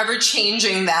am forever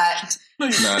changing that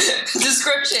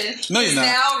description. No, you're not.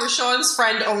 Now Rashawn's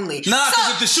friend only. Nah,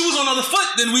 because if the shoe was on the other foot,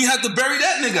 then we had to bury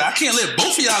that nigga. I can't let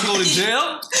both of y'all go to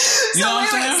jail. You know what I'm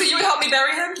saying? So you would help me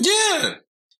bury him? Yeah.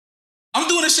 I'm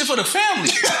doing this shit for the family.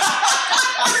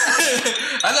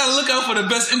 I gotta look out for the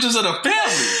best interest of the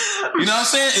family. You know what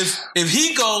I'm saying? If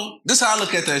he go, this is how I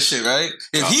look at that shit, right?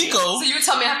 If he go... So you would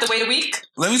tell me I have to wait a week?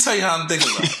 Let me tell you how I'm thinking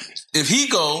about it. If he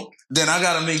go, then I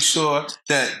gotta make sure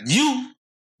that you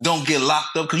don't get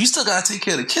locked up because you still gotta take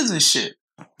care of the kids and shit.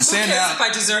 Saying that, if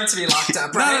I deserve to be locked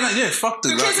up, right? No, yeah, fuck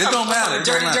this. It don't matter.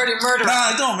 Dirty murder.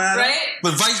 Nah, it don't matter. Right?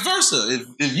 But vice versa.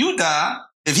 If you die,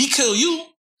 if he kill you,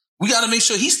 we gotta make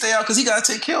sure he stay out because he gotta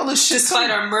take care of this shit. Despite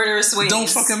our murderous ways. Don't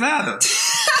fucking matter.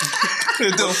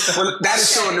 Well, that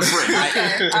is showing the print, right?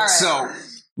 Okay. All right. So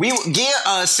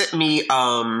Gia sent me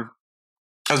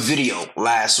a video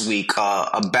last week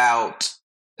about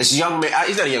this young man.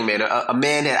 He's not a young man. A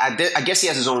man that I guess he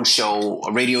has his own show,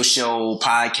 a radio show,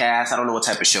 podcast. I don't know what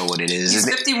type of show it is. He's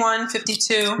 51,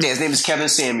 52. Yeah, his name is Kevin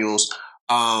Samuels.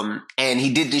 And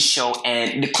he did this show,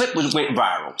 and the clip went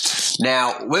viral.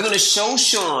 Now, we're going to show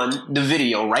Sean the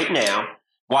video right now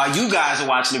while you guys are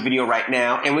watching the video right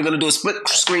now, and we're going to do a split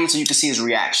screen so you can see his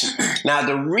reaction. Now,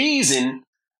 the reason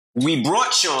we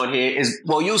brought Sean here is,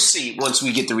 well, you'll see once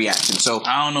we get the reaction. So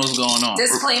I don't know what's going on.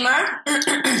 Disclaimer.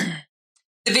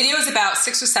 The video is about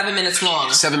 6 or 7 minutes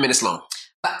long. 7 minutes long.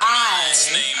 But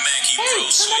Hey,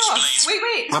 turn that off.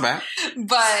 Wait. My bad.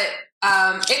 But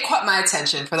it caught my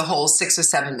attention for the whole 6 or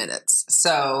 7 minutes.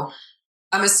 So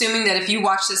I'm assuming that if you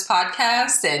watch this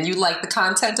podcast and you like the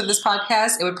content of this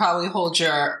podcast, it would probably hold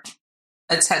your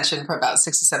attention for about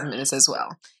 6 or 7 minutes as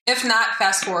well. If not,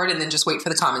 fast forward and then just wait for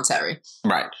the commentary.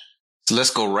 Right. So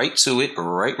let's go right to it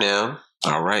right now.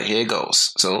 All right, here it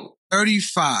goes. So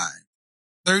 35,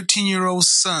 13-year-old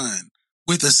son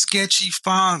with a sketchy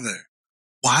father.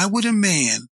 Why would a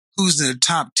man who's in the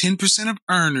top 10% of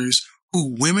earners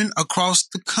who women across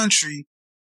the country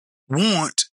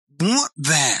want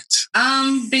that?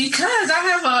 Because I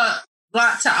have a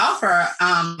lot to offer.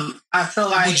 I feel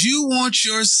like. Would you want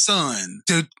your son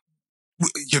to,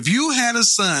 if you had a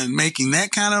son making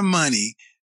that kind of money,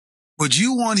 would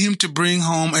you want him to bring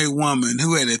home a woman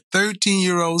who had a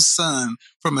 13-year-old son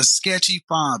from a sketchy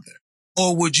father?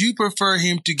 Or would you prefer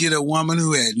him to get a woman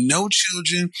who had no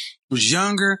children, was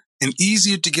younger, and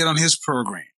easier to get on his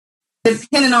program?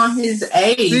 Depending on his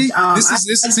age.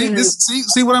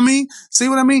 See what I mean? See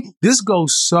what I mean? This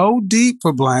goes so deep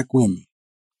for black women.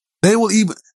 They will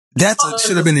even,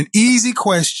 should have been an easy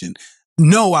question.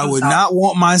 No, I would not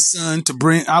want my son to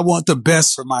bring, I want the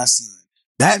best for my son.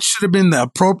 That should have been the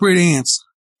appropriate answer.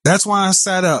 That's why I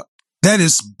sat up. That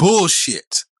is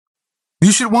bullshit.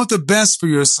 You should want the best for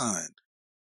your son.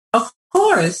 Of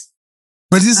course.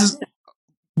 But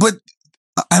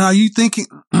and are you thinking,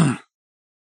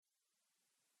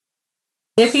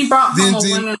 if he brought home a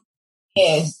woman,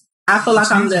 yes, I feel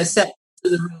like I'm the exception to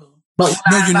the rule. But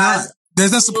no, you're not.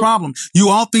 That's the problem. You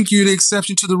all think you're the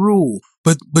exception to the rule,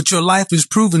 but your life is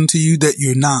proven to you that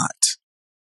you're not.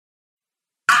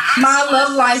 My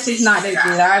love life is not that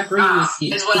good. I agree with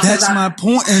you. That's my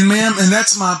point, and ma'am, and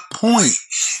that's my point.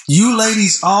 You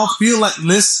ladies all feel like,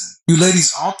 listen, you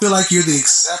ladies all feel like you're the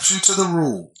exception to the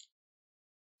rule.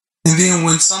 And then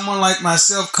when someone like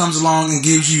myself comes along and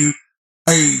gives you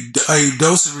a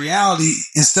dose of reality,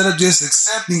 instead of just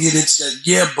accepting it, it's that,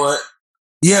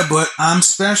 yeah, but I'm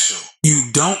special.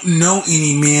 You don't know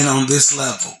any men on this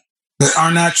level that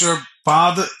are not your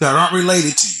father, that aren't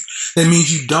related to you. That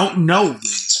means you don't know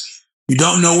these. You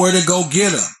don't know where to go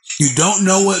get them. You don't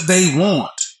know what they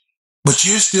want. But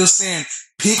you're still saying,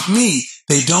 pick me.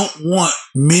 They don't want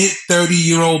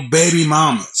mid-30-year-old baby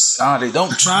mamas. Nah, they don't.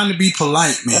 They're trying to be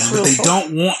polite, man, but they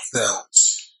don't want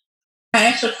those. Can I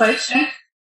ask you a question?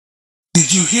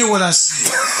 Did you hear what I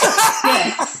said?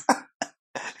 Yes.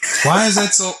 Why is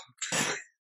that so?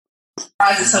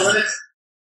 Why is it so limited?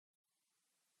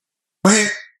 Go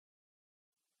ahead.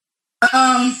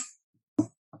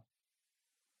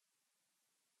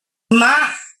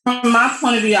 From my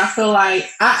point of view, I feel like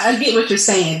I get what you're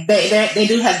saying. They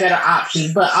do have better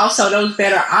options, but also those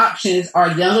better options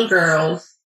are younger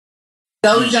girls.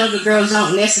 Those younger girls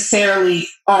don't necessarily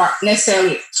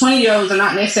 20-year-olds are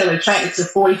not necessarily attracted to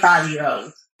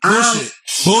 45-year-olds.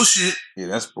 Bullshit. Yeah,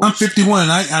 that's bullshit. I'm 51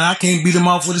 and I can't beat them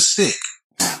off with a stick.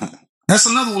 That's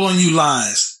another one of you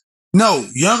lies. No,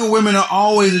 younger women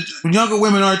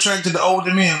are attracted to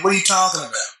older men. What are you talking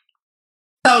about?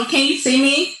 So can you see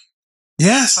me?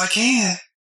 Yes, I can.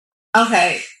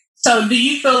 Okay. So do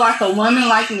you feel like a woman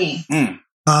like me?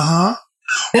 Uh-huh.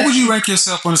 What would you rank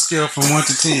yourself on a scale from 1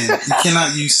 to 10? You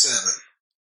cannot use 7.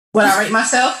 Would I rate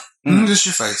myself? Just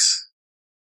your face.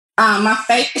 My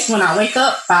face when I wake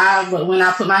up, 5, but when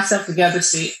I put myself together,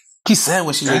 6. He said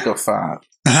when she wake up 5.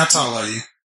 And how tall are you?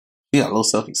 You got low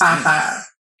self-esteem. 5'5".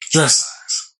 Dress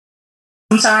size.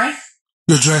 I'm sorry?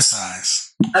 Your dress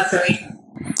size. A 3.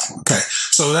 Okay.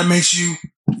 So that makes you,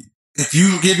 if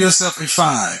you give yourself a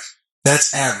 5,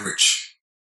 that's average.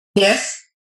 Yes.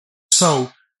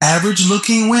 So average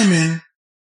looking women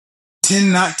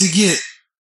tend not to get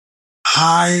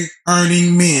high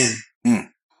earning men.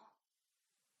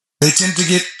 They tend to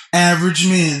get average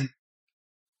men.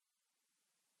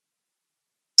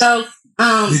 So,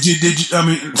 did you, I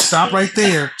mean, stop right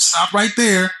there. Stop right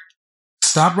there.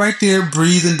 Stop right there.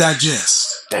 Breathe and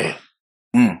digest. Damn.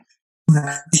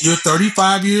 You're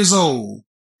 35 years old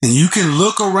and you can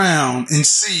look around and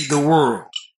see the world.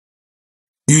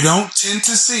 You don't tend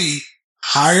to see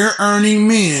higher earning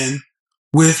men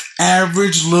with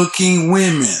average looking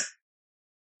women.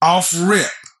 Off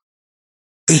rip.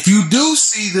 If you do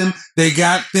see them, they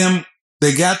got their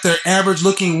average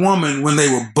looking woman when they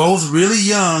were both really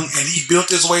young and he built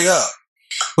his way up.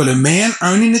 But a man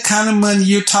earning the kind of money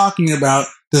you're talking about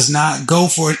does not go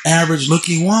for an average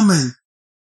looking woman.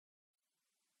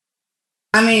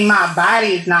 I mean, my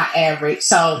body is not average,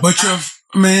 so. But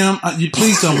ma'am, you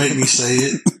please don't make me say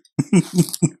it.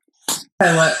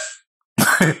 Say what?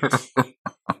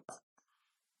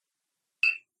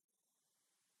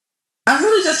 I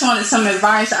really just wanted some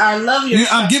advice. I love your.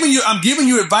 I'm giving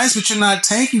you advice, but you're not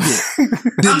taking it.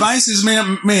 The advice is,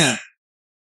 ma'am,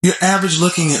 you're average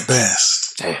looking at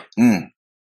best. Damn.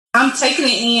 I'm taking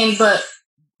it in, but.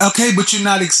 Okay, but you're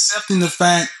not accepting the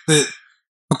fact that.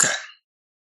 Okay.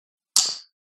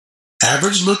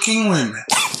 Average looking women.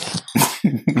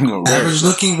 Average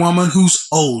looking woman who's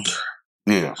older.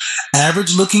 Yeah.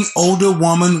 Average looking older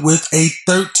woman with a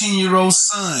 13-year-old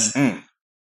son.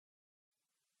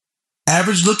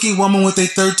 Average looking woman with a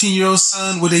 13-year-old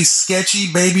son with a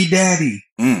sketchy baby daddy.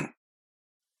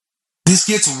 This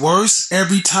gets worse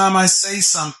every time I say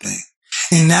something.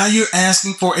 And now you're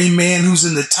asking for a man who's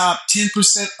in the top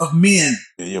 10% of men.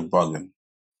 Yeah, you're bugging.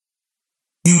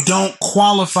 You don't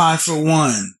qualify for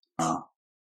one.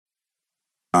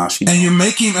 And you're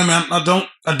making, I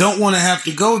don't want to have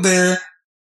to go there,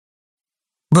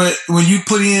 but when you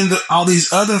put in all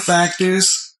these other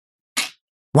factors,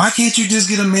 why can't you just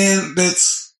get a man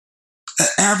that's an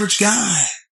average guy?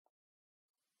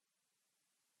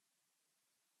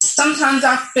 Sometimes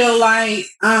I feel like,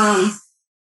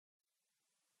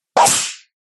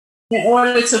 in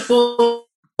order to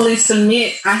fully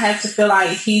submit, I have to feel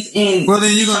like he's in. Well,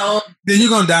 then you're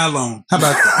gonna die alone. How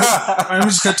about that? All right, let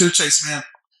me just cut to the chase, man.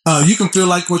 You can feel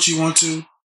like what you want to,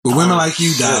 but women like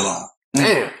you die alone.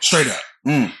 Straight up.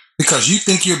 Because you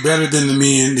think you're better than the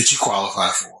men that you qualify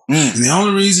for. And the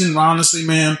only reason, honestly,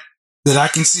 man, that I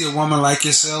can see a woman like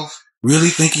yourself really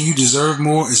thinking you deserve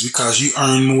more is because you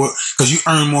earn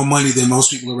more money than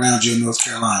most people around you in North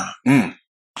Carolina.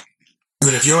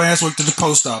 But if your ass worked at the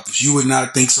post office, you would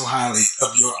not think so highly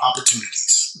of your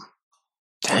opportunities.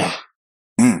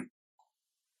 And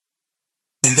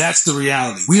that's the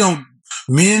reality.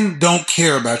 Men don't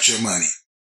care about your money.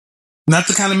 Not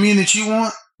the kind of men that you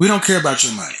want. We don't care about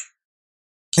your money.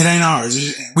 It ain't ours.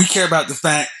 We care about the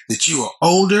fact that you are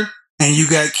older and you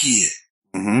got kids.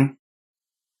 And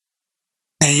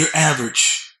you're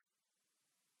average.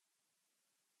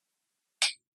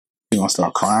 You gonna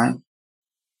start crying?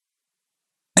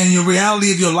 And your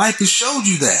reality of your life has showed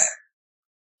you that.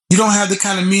 You don't have the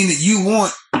kind of men that you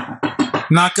want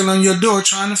knocking on your door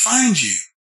trying to find you.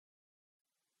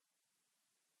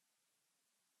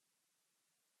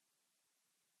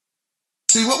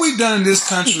 See, what we've done in this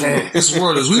country, this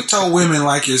world, is we've told women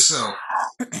like yourself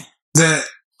that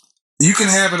you can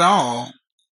have it all,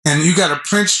 and you got a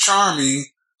Prince Charming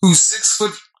who's 6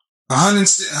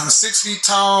 feet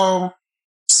tall,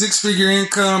 6-figure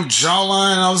income,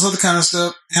 jawline, all this other kind of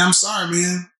stuff. And I'm sorry,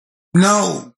 man.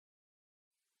 No.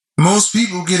 Most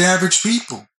people get average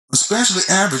people, especially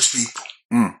average people.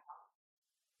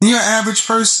 You're an average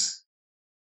person.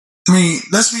 I mean,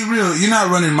 let's be real. You're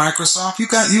not running Microsoft. You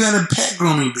had a pet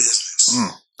grooming business.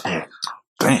 Damn.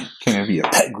 Can't even be a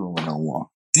pet groomer no more.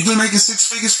 You've been making 6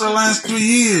 figures for the last 3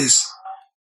 years.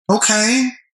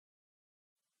 Okay.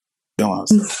 Don't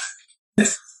understand.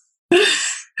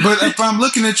 But if I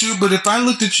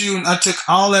looked at you and I took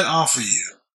all that off of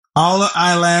you, all the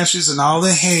eyelashes and all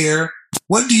the hair,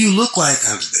 what do you look like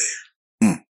up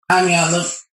there? I mean, I look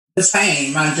the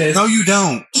same. No, you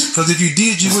don't. Because if you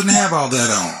did, you wouldn't have all that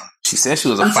on. She said she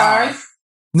was a 5. Sorry?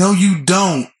 No, you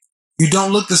don't. You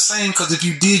don't look the same because if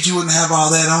you did, you wouldn't have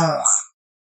all that on.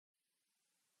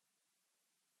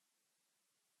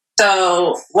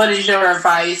 So, what is your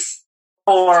advice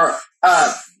for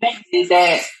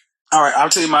that? All right, I'll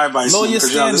tell you my advice. Know your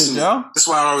standards, yo. This is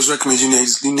why I always recommend you need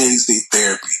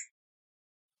therapy.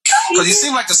 Because you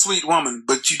seem like a sweet woman,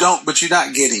 but you're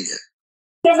not getting it.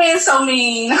 You're being so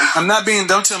mean. I'm not being.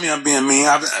 Don't tell me I'm being mean.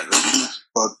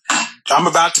 I'm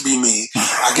about to be mean.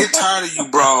 I get tired of you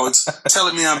broads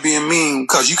telling me I'm being mean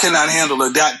because you cannot handle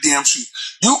a goddamn truth.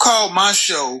 You called my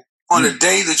show on the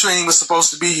day that you ain't even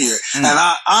supposed to be here. And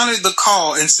I honored the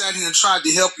call and sat here and tried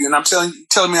to help you. And I'm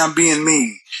telling me I'm being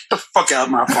mean. Get the fuck out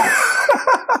of my phone.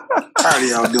 Tired of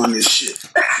y'all doing this shit.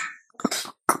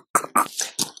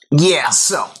 Yeah,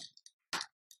 so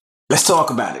let's talk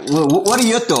about it. What are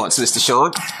your thoughts, Mr.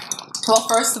 Sean? Well,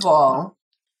 first of all,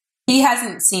 he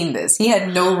hasn't seen this. He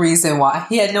had no reason why.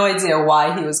 He had no idea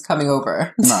why he was coming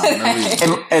over. No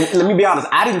reason. And let me be honest,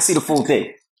 I didn't see the full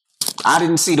thing. I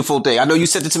know you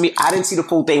sent it to me. I didn't see the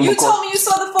full thing. You told me you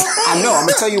saw the full thing. I know. I'm going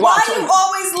to tell you why. Why do you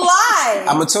always lie?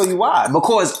 I'm going to tell you why.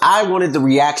 Because I wanted the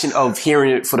reaction of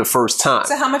hearing it for the first time.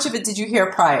 So how much of it did you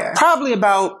hear prior? Probably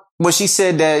about when she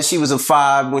said that she was a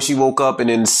 5 when she woke up and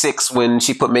then 6 when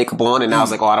she put makeup on. And I was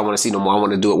like, oh, I don't want to see no more. I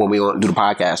want to do it when we do the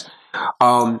podcast.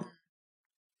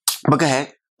 But go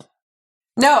ahead.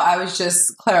 No, I was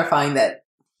just clarifying that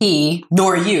he,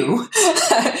 nor you,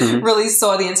 really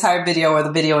saw the entire video or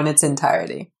the video in its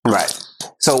entirety. Right.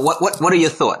 So what are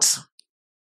your thoughts?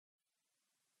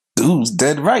 Dude's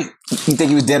dead right. You think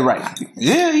he was dead right?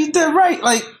 Yeah, he's dead right.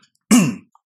 Like,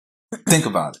 think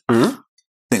about it. Mm-hmm.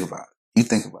 Think about it. You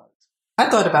think about it. I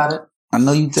thought about it. I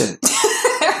know you did.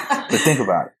 But think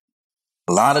about it.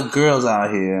 A lot of girls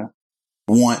out here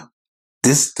want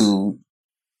this dude,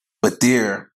 but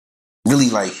they're really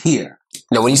like here.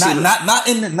 No, when you say no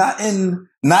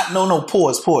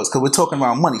pause, because we're talking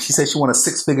about money. She said she want a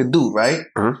 6-figure dude, right?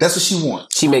 Mm-hmm. That's what she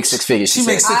wants. She makes 6 figures. She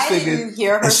makes 6 figures. I didn't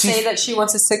hear her say that she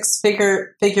wants a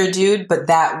 6-figure dude, but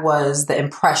that was the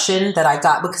impression that I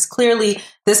got because clearly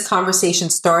this conversation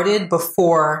started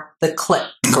before the clip.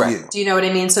 Correct. Yeah. Do you know what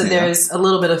I mean? So there's a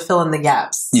little bit of fill in the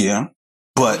gaps. Yeah,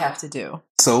 but we have to do.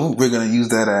 So we're gonna use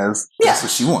that as that's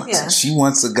what she wants. Yeah. She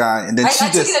wants a guy, and then I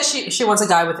take it that she wants a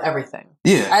guy with everything.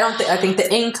 Yeah, I think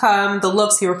the income, the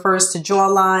looks. He refers to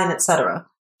jawline, etc.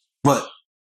 But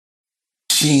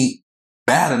she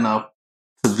bad enough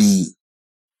to be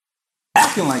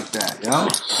acting like that, yo.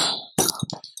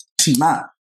 She not.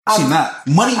 She not.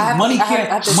 Money can't. I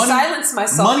have to silence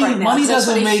myself right now. Money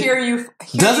doesn't make. Hear you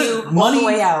all the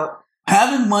way out.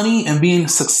 Having money and being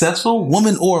successful,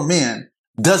 woman or man,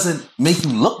 doesn't make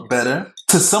you look better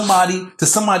to somebody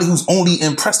who's only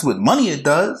impressed with money. It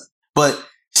does, but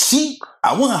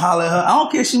I wouldn't holler at her. I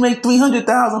don't care if she make $300,000,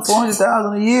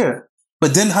 $400,000 a year.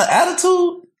 But then her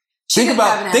attitude. Think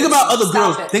about other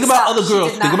girls. Think about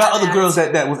other girls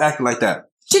that was acting like that.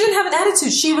 She didn't have an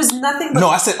attitude. She was nothing but... No,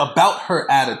 I said about her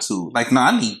attitude. Like,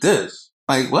 I need this.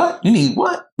 Like, what? You need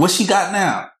what? What she got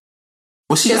now?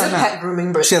 What she got now? She has a pet grooming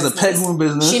business. She has a pet grooming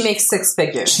business. She makes 6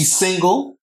 figures. She's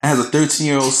single and has a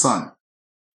 13-year-old son.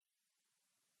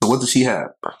 So what does she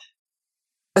have?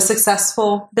 A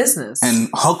successful business. And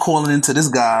her calling into this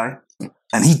guy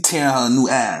and he tearing her a new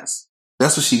ass.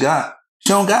 That's what she got. She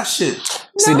don't got shit. No,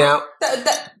 see now...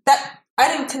 That I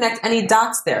didn't connect any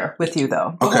dots there with you,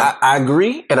 though. Okay. I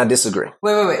agree and I disagree.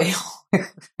 Wait.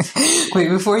 Wait,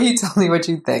 before you tell me what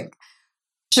you think.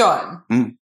 Sean,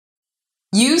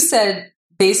 you said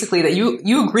basically that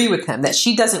you agree with him that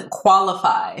she doesn't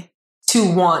qualify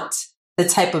to want the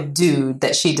type of dude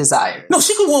that she desires. No,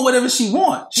 she can want whatever she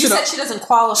wants. You said she doesn't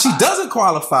qualify. She doesn't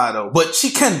qualify, though, but she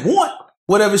can want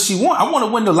whatever she wants. I want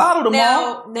to win the lotto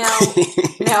tomorrow.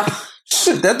 Now.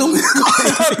 Shit, that don't mean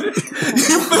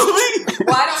you feel me?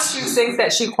 Why don't you think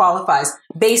that she qualifies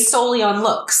based solely on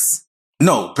looks?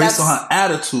 No, based on her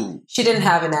attitude. She didn't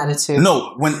have an attitude.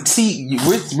 No, we're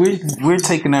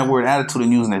taking that word attitude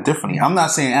and using it differently. I'm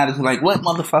not saying attitude like what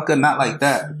motherfucker, not like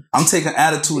that. I'm taking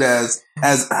attitude as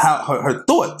how her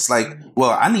thoughts. Like,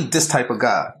 well, I need this type of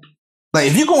guy. Like,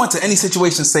 if you go into any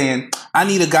situation saying I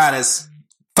need a guy that's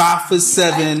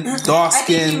 5'7", dark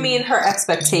skin. I think you mean her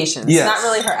expectations, not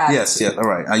really her attitude. Yes, all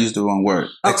right. I used the wrong word.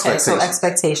 Okay, so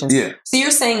expectations. Yeah. So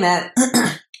you're saying that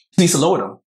she needs to lower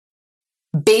them.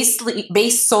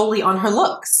 Based solely on her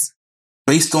looks.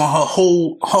 Based on her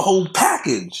whole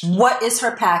package. What is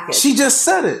her package? She just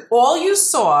said it. All you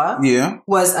saw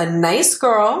was a nice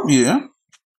girl. Yeah.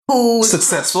 Who's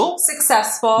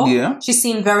successful. Yeah. She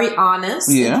seemed very honest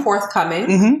and forthcoming.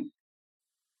 Mm-hmm.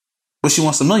 But she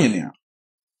wants a millionaire.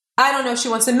 I don't know if she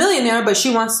wants a millionaire, but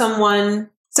she wants someone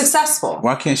successful.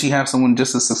 Why can't she have someone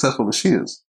just as successful as she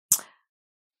is?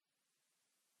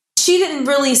 She didn't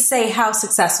really say how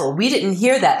successful. We didn't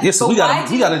hear that. Yeah, so we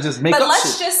gotta just make up shit. But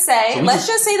let's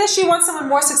just say that she wants someone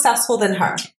more successful than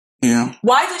her. Yeah.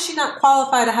 Why does she not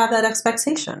qualify to have that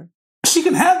expectation? She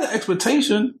can have the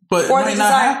expectation, but it might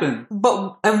not happen.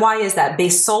 And why is that?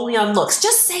 Based solely on looks.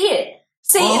 Just say it.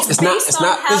 It's based on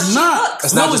how she looks.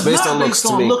 It's not just based on looks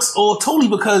to me. Looks or totally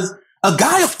because a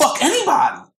guy will fuck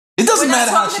anybody. It doesn't matter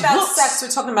how We're she not talking about looks. sex. We're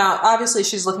talking about, obviously,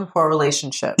 she's looking for a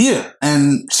relationship. Yeah,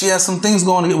 and she has some things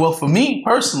going on. Well, for me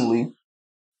personally,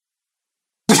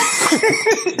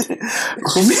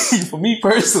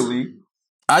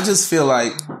 I just feel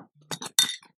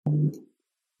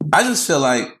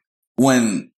like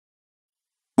when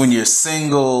you're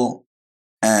single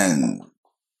and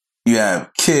you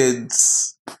have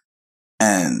kids,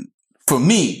 and for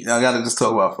me, I gotta just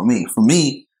talk about for me. For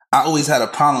me, I always had a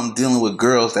problem dealing with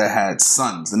girls that had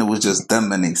sons, and it was just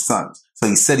them and their sons. So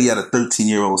he said he had a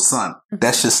 13-year-old son.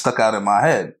 That shit stuck out in my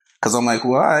head. Because I'm like,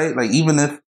 well, all right, like, even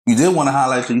if you did want to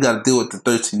highlight you, you got to deal with the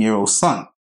 13-year-old son.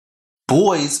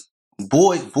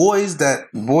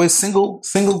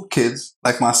 Single kids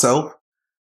like myself,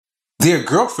 their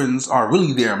girlfriends are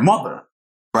really their mother,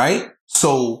 right?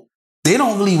 So they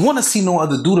don't really want to see no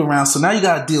other dude around. So now you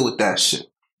got to deal with that shit.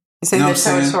 You say they're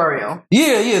territorial.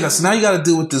 Yeah. So now you got to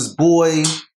deal with this boy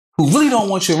who really don't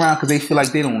want you around because they feel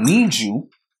like they don't need you.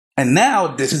 And now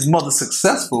that his mother's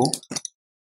successful,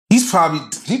 he's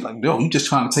like, yo, you just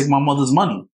trying to take my mother's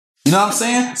money. You know what I'm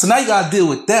saying? So now you got to deal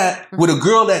with that with a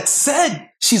girl that said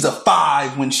she's a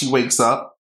 5 when she wakes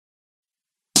up.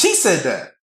 She said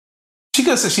that. She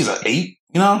could have said she's an 8.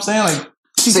 You know what I'm saying? Like,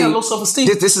 she's got low self-esteem.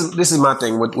 This is my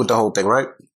thing with the whole thing, right?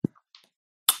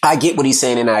 I get what he's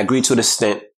saying, and I agree to an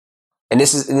extent. And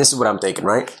this is what I'm thinking,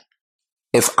 right?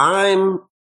 If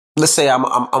let's say I'm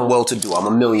well-to-do, I'm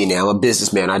a millionaire, I'm a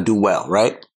businessman, I do well,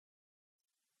 right?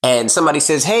 And somebody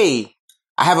says, hey,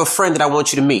 I have a friend that I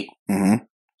want you to meet. Mm-hmm.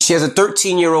 She has a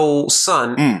 13-year-old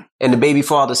son, and the baby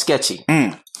father's sketchy.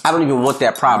 I don't even want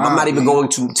that problem. I'm not even going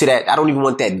to that. I don't even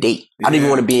want that date. I don't even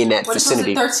want to be in that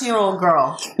vicinity. What if it was a 13-year-old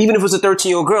girl? Even if it was a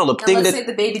 13-year-old girl, Let's say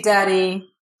the baby daddy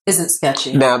isn't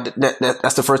sketchy. Now,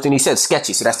 that's the first thing he said,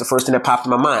 sketchy. So that's the first thing that popped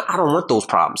in my mind. I don't want those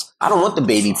problems. I don't want the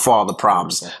baby father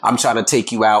problems. I'm trying to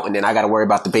take you out, and then I got to worry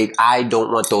about the baby. I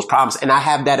don't want those problems. And I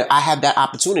have that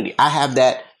opportunity. I have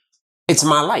that. It's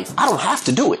my life. I don't have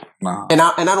to do it. No. And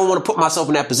I don't want to put myself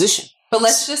in that position. But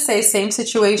let's just say same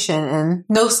situation and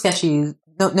no sketchy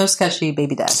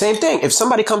baby dad. Same thing. If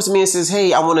somebody comes to me and says,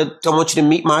 hey, I want you to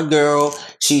meet my girl.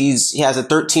 She has a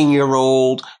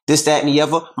 13-year-old, this, that, and the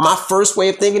other. My first way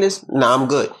of thinking is, nah, I'm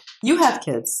good. You have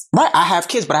kids. Right. I have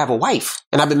kids, but I have a wife.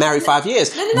 And I've been married 5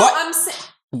 years. No, but, I'm saying...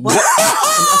 What?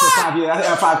 I 5 years. I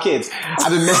have 5 kids.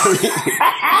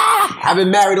 I've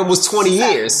been married almost 20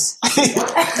 years. No,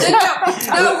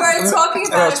 we're talking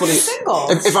about if you're single.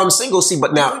 If I'm single, see,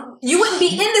 but now... You wouldn't be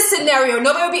in this scenario.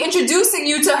 Nobody would be introducing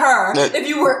you to her if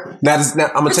you were... I'm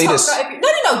going to tell you this.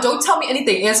 No, don't tell me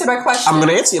anything. Answer my question. I'm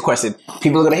going to answer your question.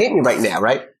 People are going to hate me right now,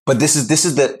 right? But this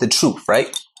is the truth,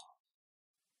 right?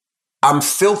 I'm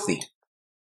filthy.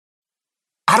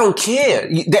 I don't care.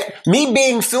 Me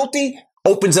being filthy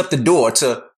opens up the door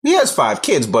to, he has 5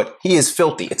 kids, but he is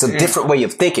filthy. It's a different way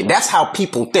of thinking. That's how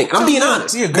people think. I'm being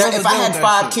honest. Now, if I had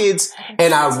 5 kids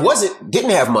and I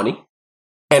didn't have money,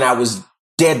 and I was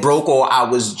dead broke, or I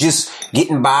was just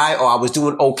getting by, or I was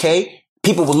doing okay,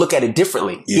 people would look at it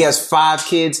differently. Yeah. He has 5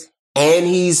 kids and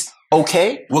he's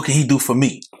okay. What can he do for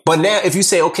me? But now if you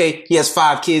say, okay, he has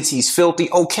 5 kids, he's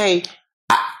filthy, okay,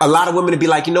 a lot of women would be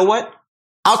like, you know what?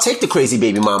 I'll take the crazy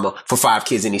baby mama for 5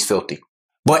 kids and he's filthy.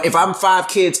 But if I'm 5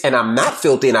 kids and I'm not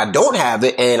filthy and I don't have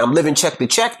it and I'm living check to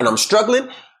check and I'm struggling,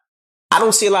 I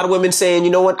don't see a lot of women saying,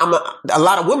 you know what, a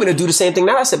lot of women will do the same thing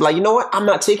that I said, like, you know what, I'm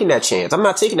not taking that chance. I'm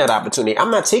not taking that opportunity.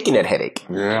 I'm not taking that headache.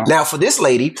 Yeah. Now, for this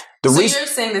lady, you're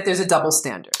saying that there's a double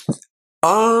standard.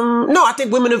 No, I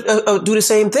think women do the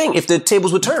same thing if the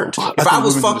tables were turned. If I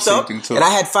was fucked up and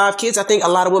I had 5 kids, I think a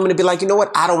lot of women would be like, you know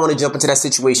what? I don't want to jump into that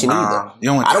situation either.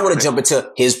 I don't want to jump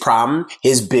into his problem,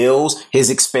 his bills, his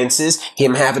expenses,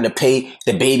 him having to pay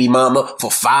the baby mama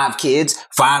for 5 kids,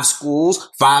 5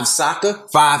 schools, 5 soccer,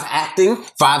 5 acting,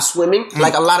 5 swimming.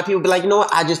 Like, a lot of people be like, you know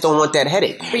what? I just don't want that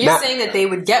headache. But you're saying that they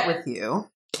would get with you.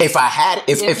 If I had,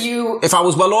 if I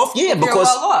was well off, yeah,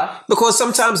 because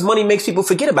sometimes money makes people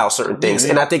forget about certain things,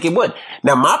 and I think it would.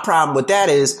 Now, my problem with that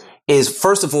is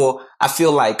first of all, I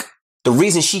feel like the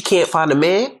reason she can't find a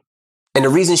man, and the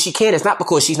reason she can't is not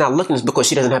because she's not looking, it's because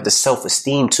she doesn't have the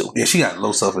self-esteem to. Yeah, she got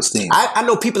low self-esteem. I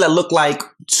know people that look like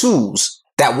 2s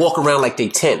that walk around like they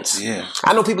 10s. Yeah.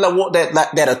 I know people that walk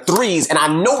that are 3s, and I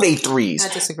know they 3s.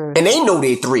 I disagree. And they know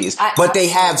they 3s, but they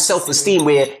have self-esteem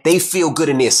where they feel good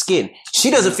in their skin.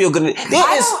 She doesn't feel good in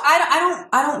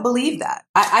I don't believe that.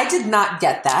 I did not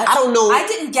get that. I don't know. I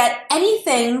didn't get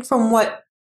anything from what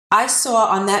I saw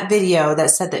on that video that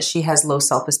said that she has low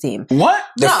self-esteem. What?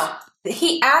 No.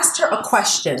 he asked her a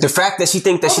question. The fact that she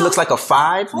thinks that she looks like a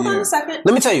 5. Hold on a second.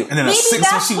 Let me tell you. And then a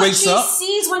 6 when she wakes up. She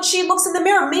sees when she looks in the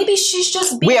mirror. Maybe she's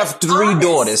just being We have 3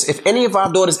 daughters. If any of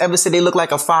our daughters ever said they look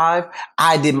like a 5,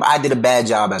 I did a bad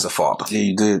job as a father. Yeah,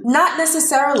 you did. Not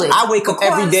necessarily. I wake up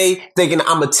every day thinking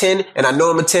I'm a 10, and I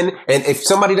know I'm a 10. And if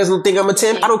somebody doesn't think I'm a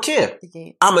 10, I don't care.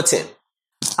 I'm a 10.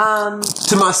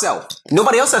 To myself.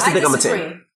 Nobody else has to think I'm a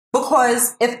 10.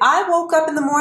 Because if I woke up in the morning